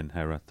were Lyon,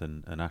 Herath,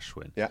 and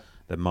Ashwin. Yeah,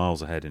 they're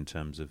miles ahead in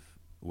terms of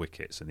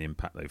wickets and the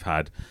impact they've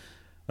had.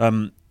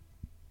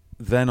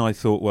 Then I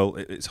thought, well,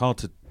 it's hard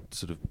to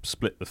sort of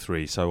split the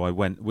 3, so I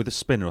went with a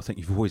spinner. I think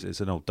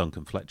it's an old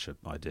Duncan Fletcher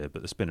idea,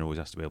 but the spinner always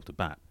has to be able to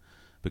bat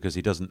because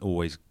he doesn't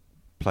always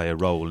play a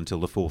role until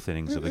the 4th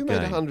innings of a game. Who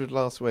made 100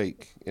 last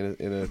week in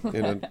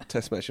a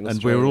Test match in Australia?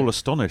 And we were all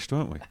astonished,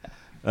 weren't we?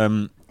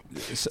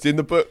 It's in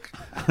the book.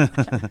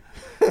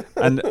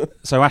 And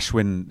so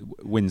Ashwin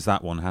wins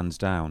that one hands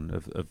down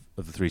of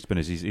the 3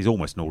 spinners. He's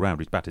almost an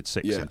all-rounder. He's batted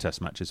 6 in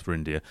Test matches for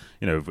India.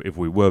 You know, if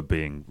we were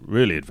being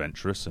really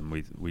adventurous and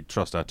we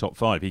trust our top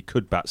 5, he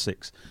could bat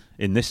 6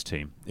 in this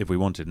team if we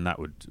wanted, and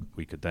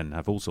we could then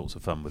have all sorts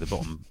of fun with the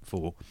bottom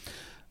 4.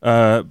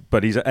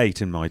 But he's at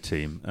 8 in my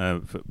team,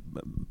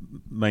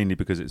 mainly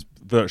because it's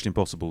virtually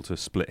impossible to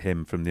split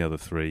him from the other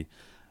 3.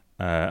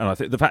 And I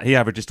think the fact he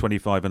averages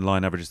 25 and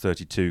Lyon averages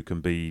 32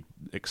 can be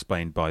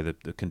explained by the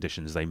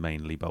conditions they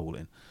mainly bowl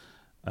in.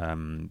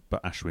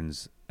 But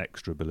Ashwin's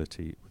extra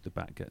ability with the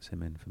bat gets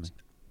him in for me.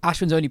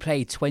 Ashwin's only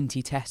played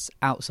 20 tests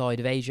outside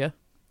of Asia,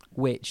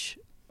 which,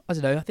 I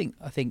don't know,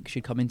 I think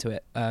should come into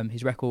it.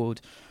 His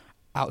record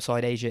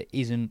outside Asia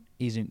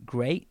isn't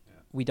great. Yeah.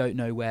 We don't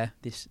know where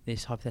this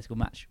hypothetical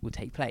match will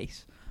take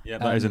place. Yeah,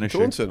 that is an issue.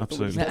 Taunton,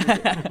 absolutely.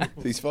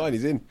 He's fine,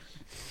 he's in.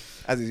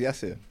 As is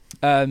Yasir.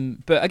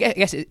 But I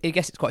guess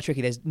it's quite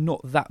tricky. There's not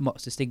that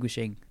much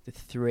distinguishing the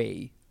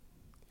 3.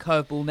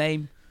 Curveball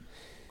name.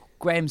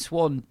 Graham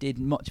Swan did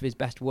much of his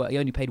best work. He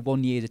only played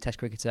 1 year as a Test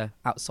cricketer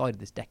outside of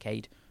this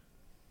decade.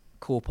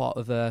 Core part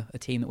of a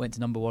team that went to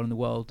number 1 in the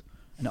world,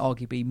 and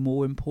arguably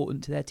more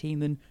important to their team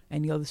than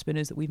any other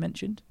spinners that we've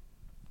mentioned.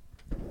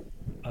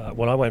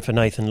 Well, I went for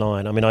Nathan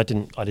Lyon. I mean, I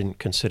didn't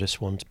consider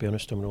Swan, to be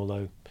honest. I mean,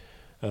 although,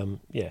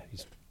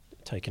 he's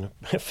taken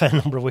a fair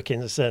number of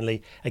wickets. And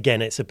certainly,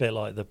 again, it's a bit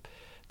like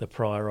the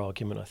prior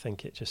argument. I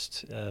think it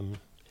just,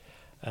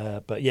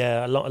 but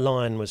yeah,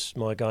 Lyon was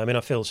my guy. I mean,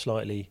 I feel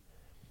slightly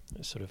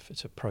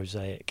it's a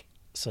prosaic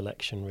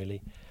selection,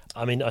 really.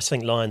 I mean, I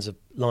think Lyon's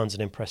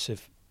an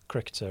impressive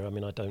cricketer. I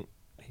mean, I don't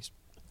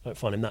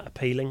find him that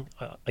appealing.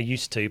 I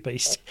used to, but he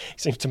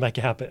seems to make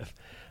a habit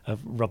of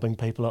rubbing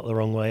people up the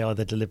wrong way,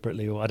 either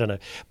deliberately or I don't know.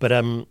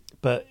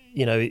 But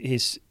you know,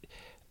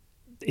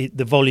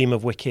 the volume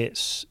of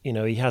wickets. You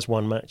know, he has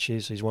won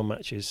matches. He's won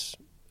matches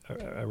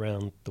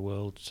around the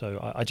world. So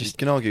I just you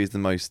can argue he's the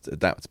most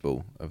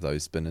adaptable of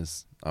those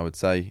spinners. I would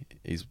say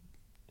he's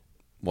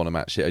won a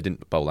match here. He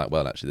didn't bowl that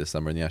well actually this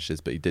summer in the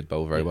Ashes, but he did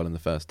bowl very well in the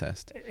first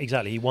test.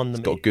 Exactly, he won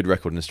them. He's got a good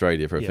record in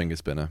Australia for a finger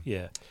spinner.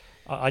 Yeah,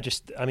 I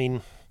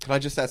mean, can I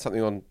just add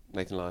something on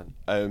Nathan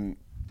Lyon?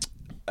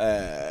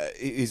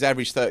 His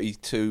average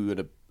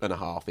 32 and a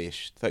half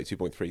ish,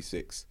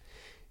 32.36,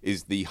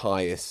 is the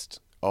highest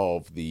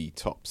of the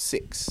top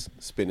 6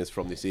 spinners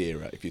from this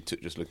era. If you're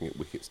just looking at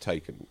wickets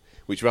taken,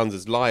 which runs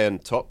as Lyon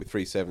top with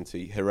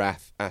 370,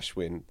 Herath,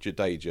 Ashwin,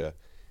 Jadeja,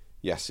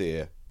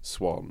 Yasir,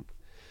 Swan.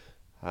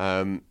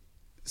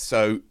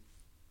 So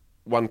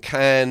one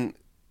can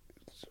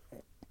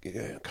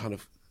kind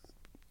of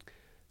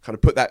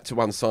put that to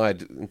one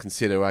side and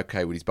consider,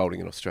 okay, well, he's bowling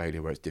in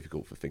Australia where it's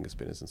difficult for finger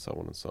spinners and so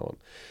on and so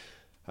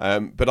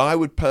on. But I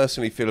would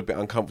personally feel a bit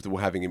uncomfortable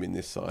having him in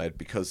this side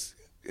because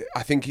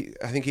I think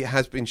it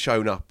has been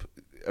shown up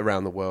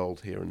around the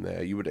world here and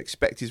there. You would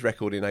expect his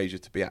record in Asia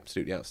to be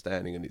absolutely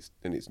outstanding, and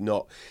it's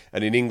not.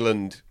 And in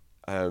England,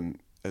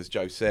 as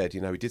Joe said, he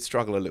did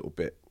struggle a little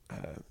bit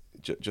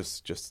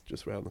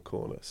just around the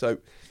corner. So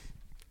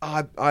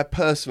I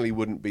personally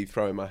wouldn't be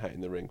throwing my hat in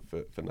the ring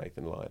for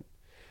Nathan Lyon.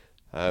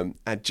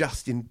 And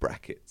just in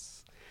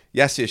brackets,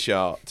 Yasir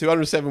Shah,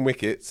 207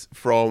 wickets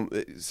so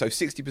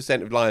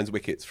 60% of Lions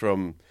wickets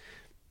from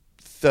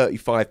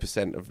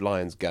 35% of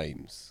Lions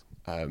games,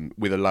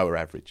 with a lower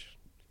average,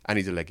 and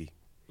he's a leggy.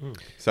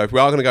 So if we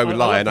are going to go with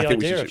Lyon, I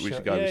think we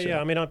should go with Shah.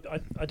 Yeah. I mean,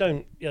 I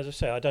don't. As I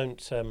say, I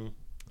don't.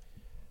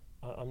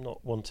 I'm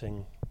not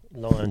wanting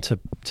Lyon to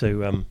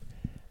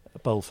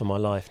bowl for my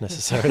life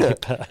necessarily,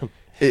 but.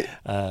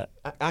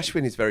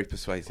 Ashwin is very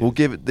persuasive. Well,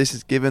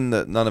 given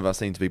that none of us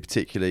seem to be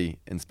particularly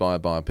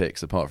inspired by our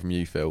picks, apart from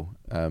you, Phil.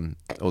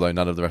 Although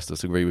none of the rest of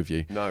us agree with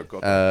you. No,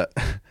 God.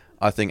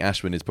 I think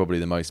Ashwin is probably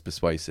the most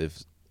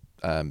persuasive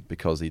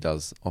because he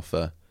does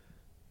offer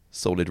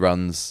solid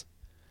runs.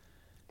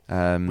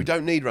 We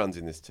don't need runs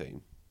in this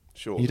team.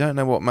 Sure. You don't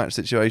know what match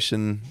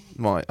situation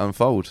might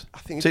unfold. I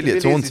think particularly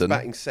if at Taunton. Is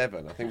batting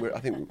 7, I think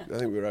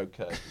we're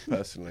okay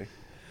personally.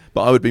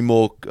 But I would be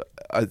more.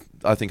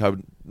 I think I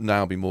would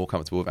now be more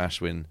comfortable with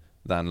Ashwin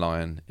than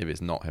Lyon if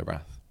it's not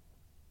Herath.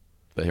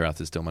 But Herath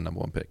is still my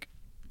number 1 pick.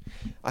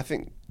 I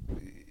think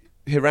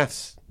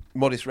Herath's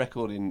modest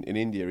record in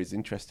India is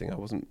interesting. I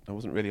wasn't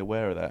really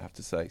aware of that, I have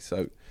to say.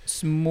 So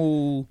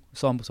small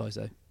sample size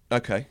though.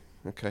 Okay,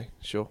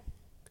 sure.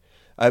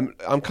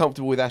 I'm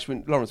comfortable with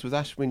Ashwin. Lawrence, was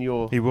Ashwin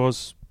your? He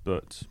was,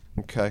 but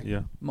okay,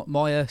 yeah.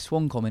 My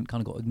Swan comment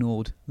kind of got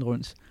ignored.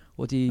 Lawrence,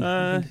 what do you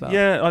think about?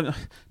 Yeah,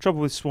 trouble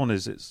with Swan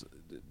is it's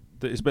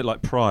a bit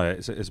like Pryor.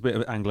 It's a bit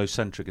of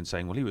Anglo-centric in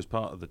saying, well, he was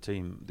part of the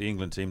team, the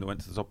England team that went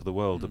to the top of the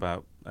world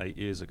about 8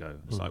 years ago.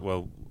 It's like,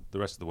 well, the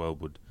rest of the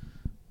world would,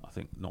 I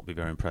think, not be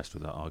very impressed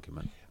with that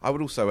argument. I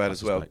would also add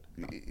as well,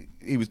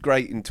 he was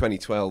great in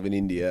 2012 in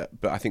India,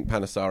 but I think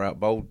Panesar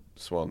out-bowled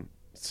Swan,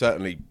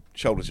 certainly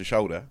shoulder to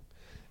shoulder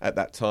at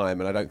that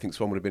time, and I don't think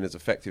Swan would have been as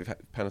effective if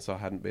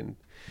Panesar hadn't been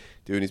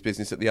doing his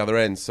business at the other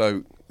end.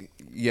 So,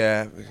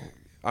 yeah,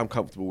 I'm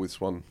comfortable with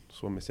Swan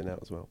missing out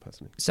as well,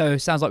 personally. So,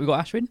 sounds like we've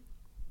got Ashwin?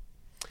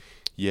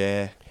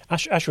 Yeah.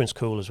 Ashwin's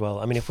cool as well.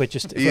 I mean, if we're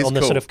just on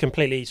the cool. sort of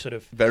completely sort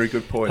of... Very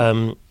good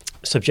point.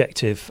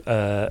 Subjective,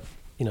 the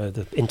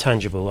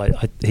intangible,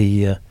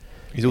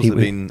 he's also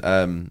been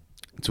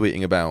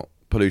tweeting about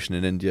pollution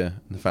in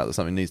India and the fact that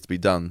something needs to be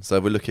done. So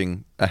if we're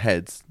looking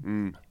ahead...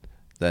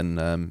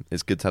 then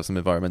it's good to have some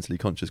environmentally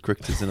conscious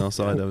cricketers in our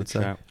side, I would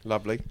say.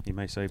 Lovely. He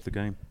may save the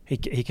game. He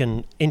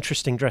can...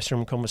 Interesting dressing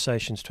room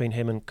conversations between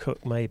him and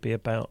Cook maybe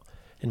about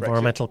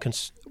environmental...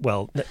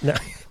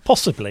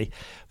 possibly.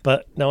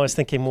 But no, I was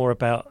thinking more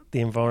about the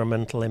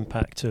environmental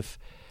impact of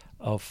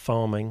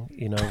farming.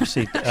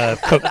 Obviously,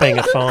 Cook being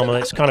a farmer,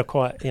 it's kind of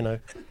quite, I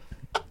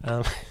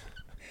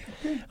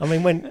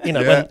mean,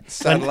 when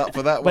saddle up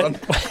for that one.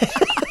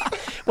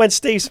 When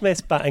Steve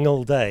Smith's batting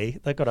all day,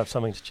 they've got to have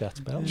something to chat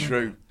about.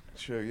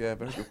 True, yeah,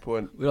 very good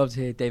point. We'd love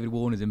to hear David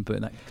Warner's input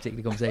in that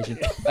particular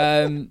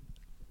conversation.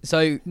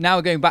 So now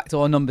we're going back to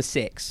our number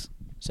 6.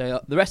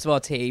 So the rest of our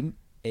team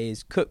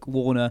is Cook,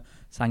 Warner,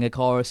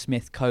 Sangakkara,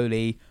 Smith,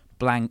 Kohli,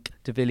 Blank,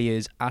 De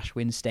Villiers,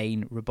 Ashwin,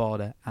 Steyn,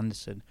 Rabada,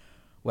 Anderson.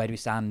 Where do we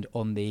stand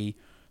on the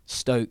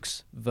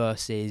Stokes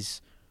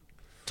versus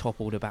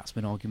top order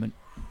batsman argument?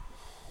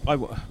 I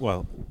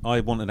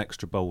want an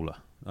extra bowler,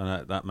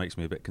 and that makes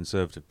me a bit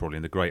conservative probably.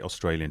 And the great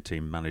Australian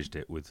team managed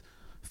it with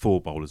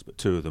 4 bowlers, but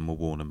 2 of them were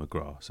Warner,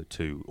 McGrath, so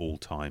 2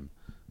 all-time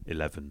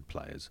 11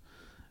 players.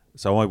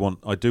 So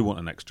I do want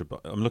an extra.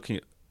 I'm looking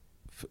at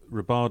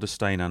Rabada,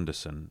 Steyn,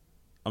 Anderson.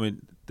 I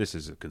mean, this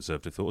is a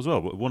conservative thought as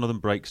well, but one of them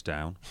breaks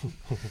down,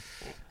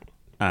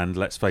 and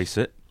let's face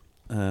it,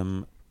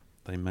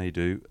 they may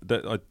do.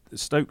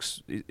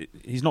 Stokes,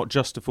 he's not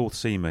just a fourth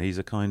seamer. He's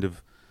a kind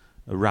of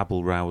a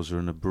rabble-rouser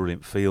and a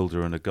brilliant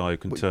fielder and a guy who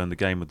can turn the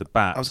game with the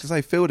bat. I was going to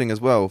say fielding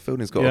as well.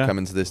 Fielding's got to come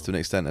into this to an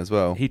extent as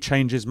well. He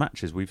changes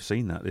matches. We've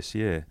seen that this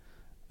year.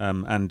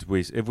 And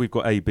if we've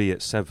got AB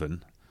at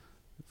 7,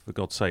 for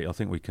God's sake, I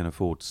think we can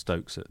afford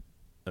Stokes at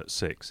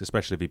 6,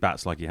 especially if he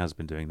bats like he has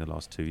been doing the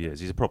last 2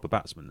 years. He's a proper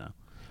batsman now.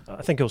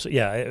 I think also,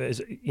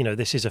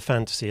 this is a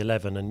fantasy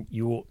 11, and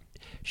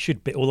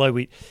should be. Although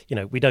we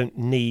don't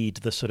need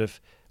the sort of.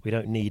 We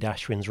don't need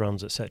Ashwin's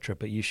runs, etc.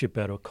 But you should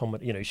be able to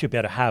accommodate. You should be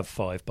able to have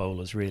 5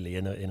 bowlers really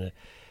in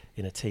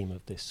a team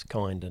of this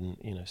kind, and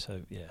so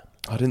yeah.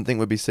 I didn't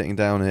think we'd be sitting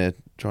down here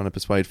trying to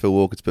persuade Phil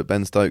Walker to put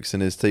Ben Stokes in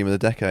his team of the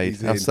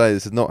decade. I have to say,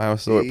 this is not how I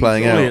saw it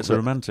playing out. It's a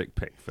romantic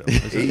pick, Phil.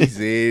 He's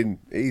in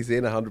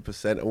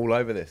 100%. All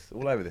over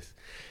this.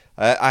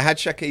 I had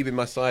Shakib in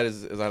my side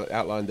as I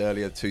outlined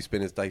earlier. 2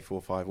 spinners, day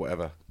 4, 5,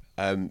 whatever.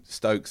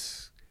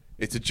 Stokes.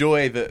 It's a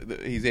joy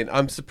that he's in.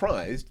 I'm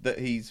surprised that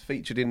he's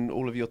featured in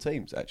all of your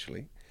teams,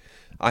 actually.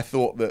 I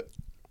thought that,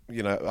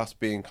 us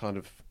being kind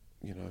of,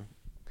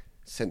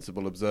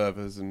 sensible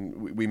observers,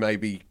 and we may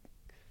be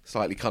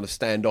slightly kind of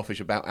standoffish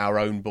about our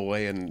own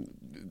boy and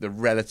the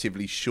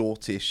relatively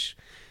shortish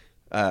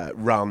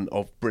run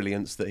of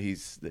brilliance that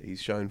he's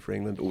shown for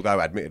England. Although,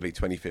 admittedly,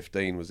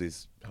 2015 was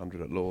his 100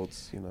 at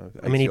Lords.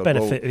 I mean,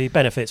 he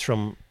benefits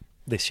from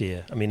this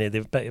year. I mean,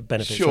 it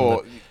benefits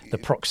from the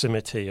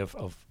proximity of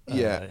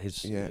his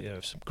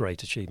some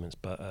great achievements.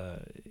 But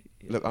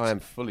look, I am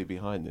fully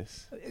behind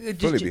this.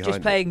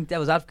 Just playing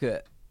devil's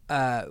advocate.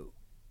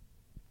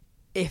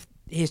 If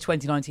his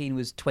 2019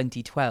 was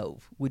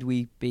 2012, would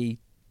we be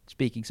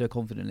speaking so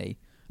confidently?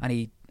 And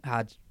he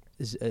had,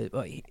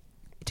 it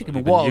took him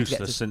a while to get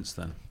to since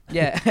then.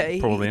 Yeah,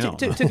 probably not.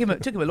 Took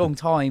him a long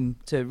time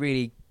to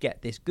really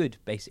get this good,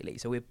 basically.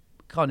 So we're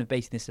kind of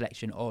basing this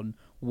selection on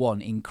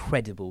one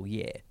incredible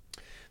year.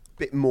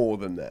 Bit more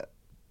than that.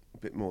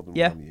 1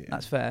 year.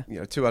 That's fair.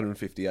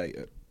 258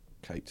 at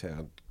Cape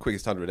Town,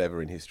 quickest 100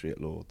 ever in history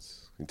at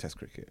Lords in Test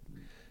cricket.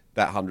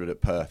 That 100 at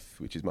Perth,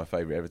 which is my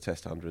favourite ever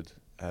Test 100.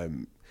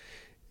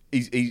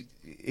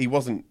 He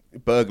wasn't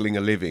burgling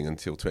a living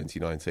until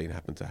 2019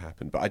 happened to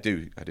happen. But I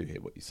do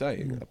hear what you're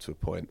saying up to a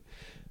point.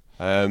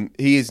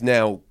 He is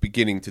now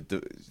beginning to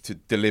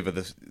deliver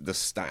the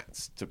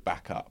stats to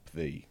back up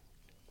the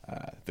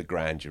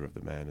grandeur of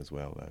the man as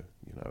well,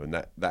 though. And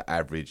that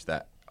average,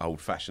 that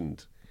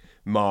old-fashioned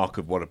mark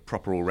of what a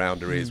proper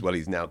all-rounder is. Well,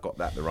 he's now got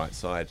that the right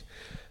side,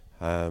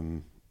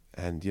 and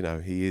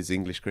he is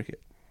English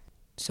cricket.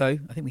 So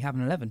I think we have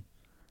an 11.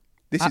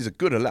 This is a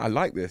good. I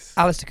like this.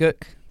 Alistair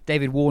Cook,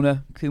 David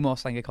Warner, Kumar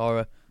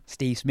Sangakkara,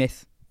 Steve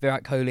Smith,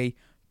 Virat Kohli,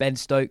 Ben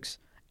Stokes,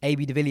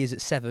 AB de Villiers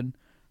at 7,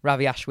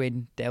 Ravi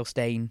Ashwin, Dale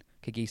Steyn,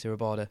 Kagiso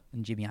Rabada,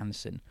 and Jimmy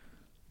Anderson.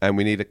 And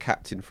we need a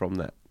captain from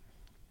that.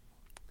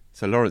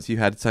 So, Lawrence, you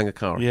had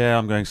Sangakkara. Yeah,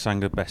 I'm going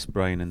Sanga, best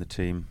brain in the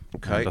team.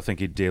 Okay. And I think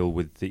he'd deal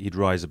with he'd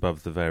rise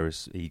above the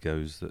various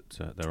egos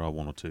that there are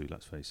one or two,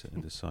 let's face it,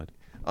 in this side.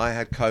 I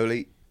had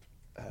Kohli.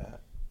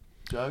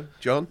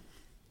 John?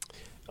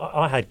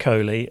 I had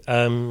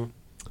Kohli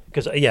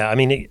because,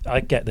 I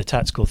get the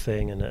tactical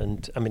thing,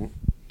 and I mean,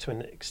 to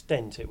an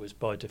extent it was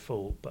by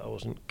default, but I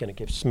wasn't going to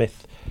give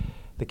Smith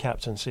the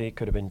captaincy. It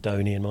could have been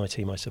Dhoni in my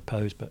team, I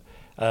suppose, but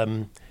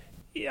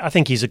I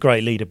think he's a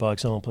great leader by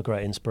example, a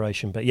great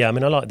inspiration. But yeah, I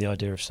mean, I like the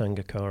idea of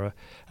Sangakkara.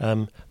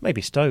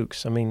 Maybe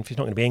Stokes. I mean, if he's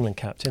not going to be England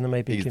captain, then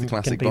maybe he's the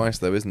classic vice,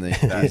 though, isn't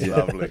he? That's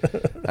lovely.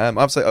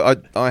 I'd say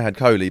I had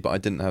Kohli, but I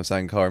didn't have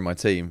Sangakkara in my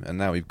team, and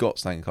now we've got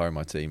Sangakkara in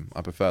my team.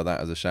 I prefer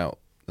that as a shout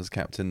as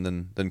captain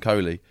than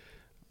Kohli.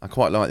 I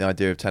quite like the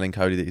idea of telling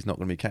Kohli that he's not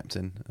going to be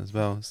captain as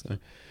well. So,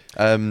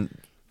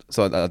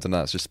 I don't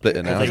know. It's just split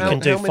it now. You can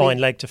do fine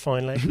leg to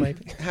fine leg,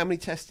 maybe. How many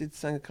tests did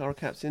Sangakkara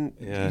captain?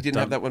 Yeah, you didn't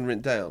have that one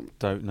written down.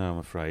 Don't know, I'm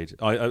afraid.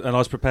 I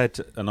was prepared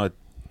to, and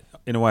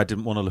in a way, I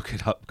didn't want to look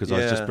it up because I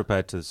was just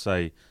prepared to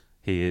say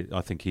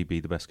I think he'd be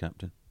the best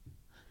captain.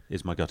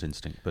 Is my gut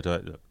instinct. But do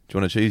you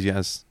want to choose?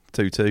 Yes,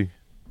 2-2.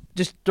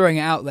 Just throwing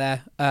it out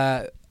there.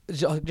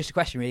 Just a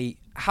question, really.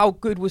 How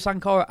good was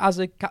Sangakkara as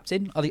a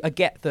captain? I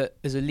get that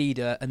as a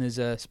leader and as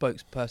a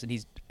spokesperson,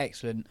 he's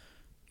excellent,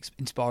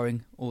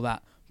 inspiring, all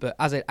that. But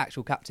as an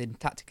actual captain,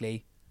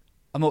 tactically,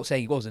 I'm not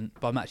saying he wasn't,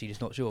 but I'm actually just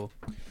not sure.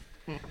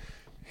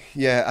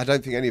 Yeah, I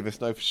don't think any of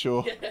us know for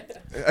sure.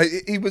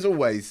 He was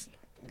always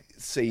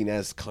seen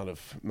as kind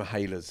of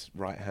Mahela's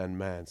right-hand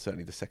man,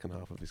 certainly the second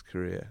half of his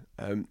career.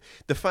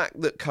 The fact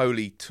that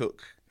Kohli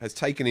has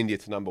taken India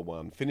to number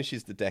 1,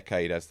 finishes the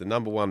decade as the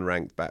number 1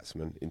 ranked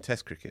batsman in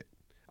Test cricket,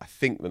 I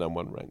think the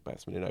number 1 ranked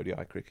batsman in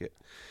ODI cricket,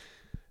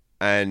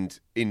 and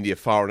India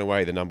far and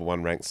away the number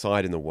 1 ranked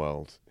side in the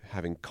world,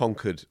 having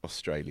conquered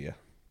Australia.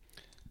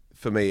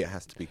 For me, it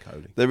has to be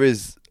Kohli. There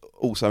is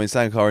also, I mean,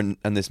 Sangakkara,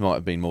 and this might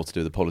have been more to do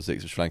with the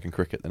politics of Sri Lankan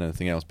cricket than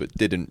anything else, but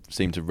didn't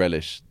seem to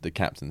relish the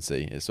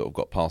captaincy. It sort of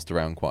got passed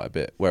around quite a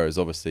bit, whereas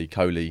obviously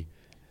Kohli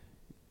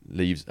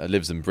lives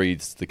and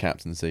breathes the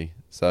captaincy.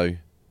 So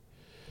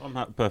I'm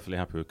perfectly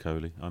happy with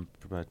Kohli. I'm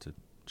prepared to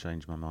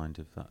change my mind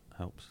if that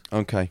helps.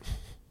 Okay.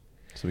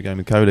 So we're going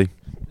with Kohli.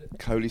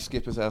 Kohli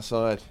skippers our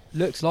side.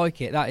 Looks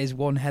like it. That is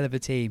one hell of a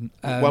team.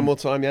 One more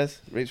time, yes?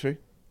 Read through.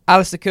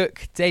 Alistair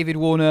Cook, David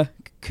Warner,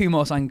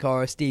 Kumar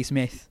Sangakkara, Steve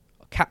Smith,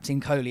 Captain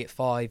Kohli at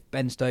 5,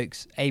 Ben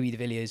Stokes, AB de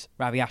Villiers,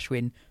 Ravi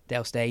Ashwin,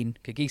 Dale Steyn,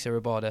 Kagiso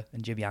Rabada,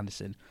 and Jimmy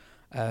Anderson.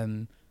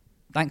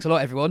 Thanks a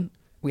lot, everyone.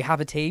 We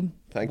have a team.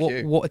 Thank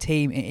you. What a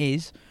team it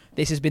is.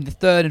 This has been the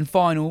third and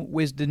final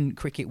Wisden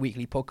Cricket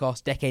Weekly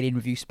Podcast Decade in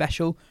Review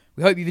special.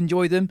 We hope you've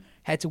enjoyed them.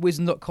 Head to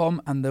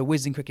wisden.com and the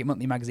Wisden Cricket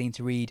Monthly magazine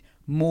to read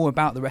more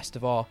about the rest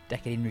of our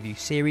Decade in Review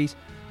series.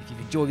 If you've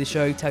enjoyed the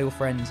show, tell your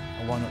friends,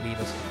 and why not leave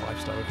us a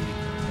 5-star review.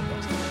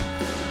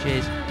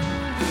 Cheers.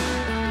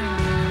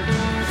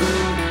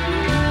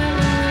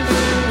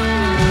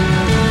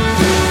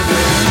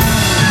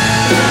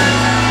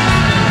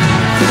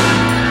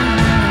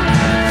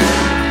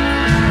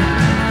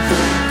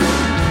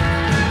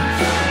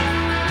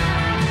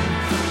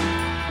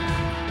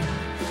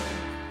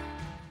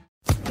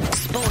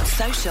 Sports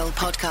Social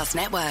Podcast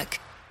Network.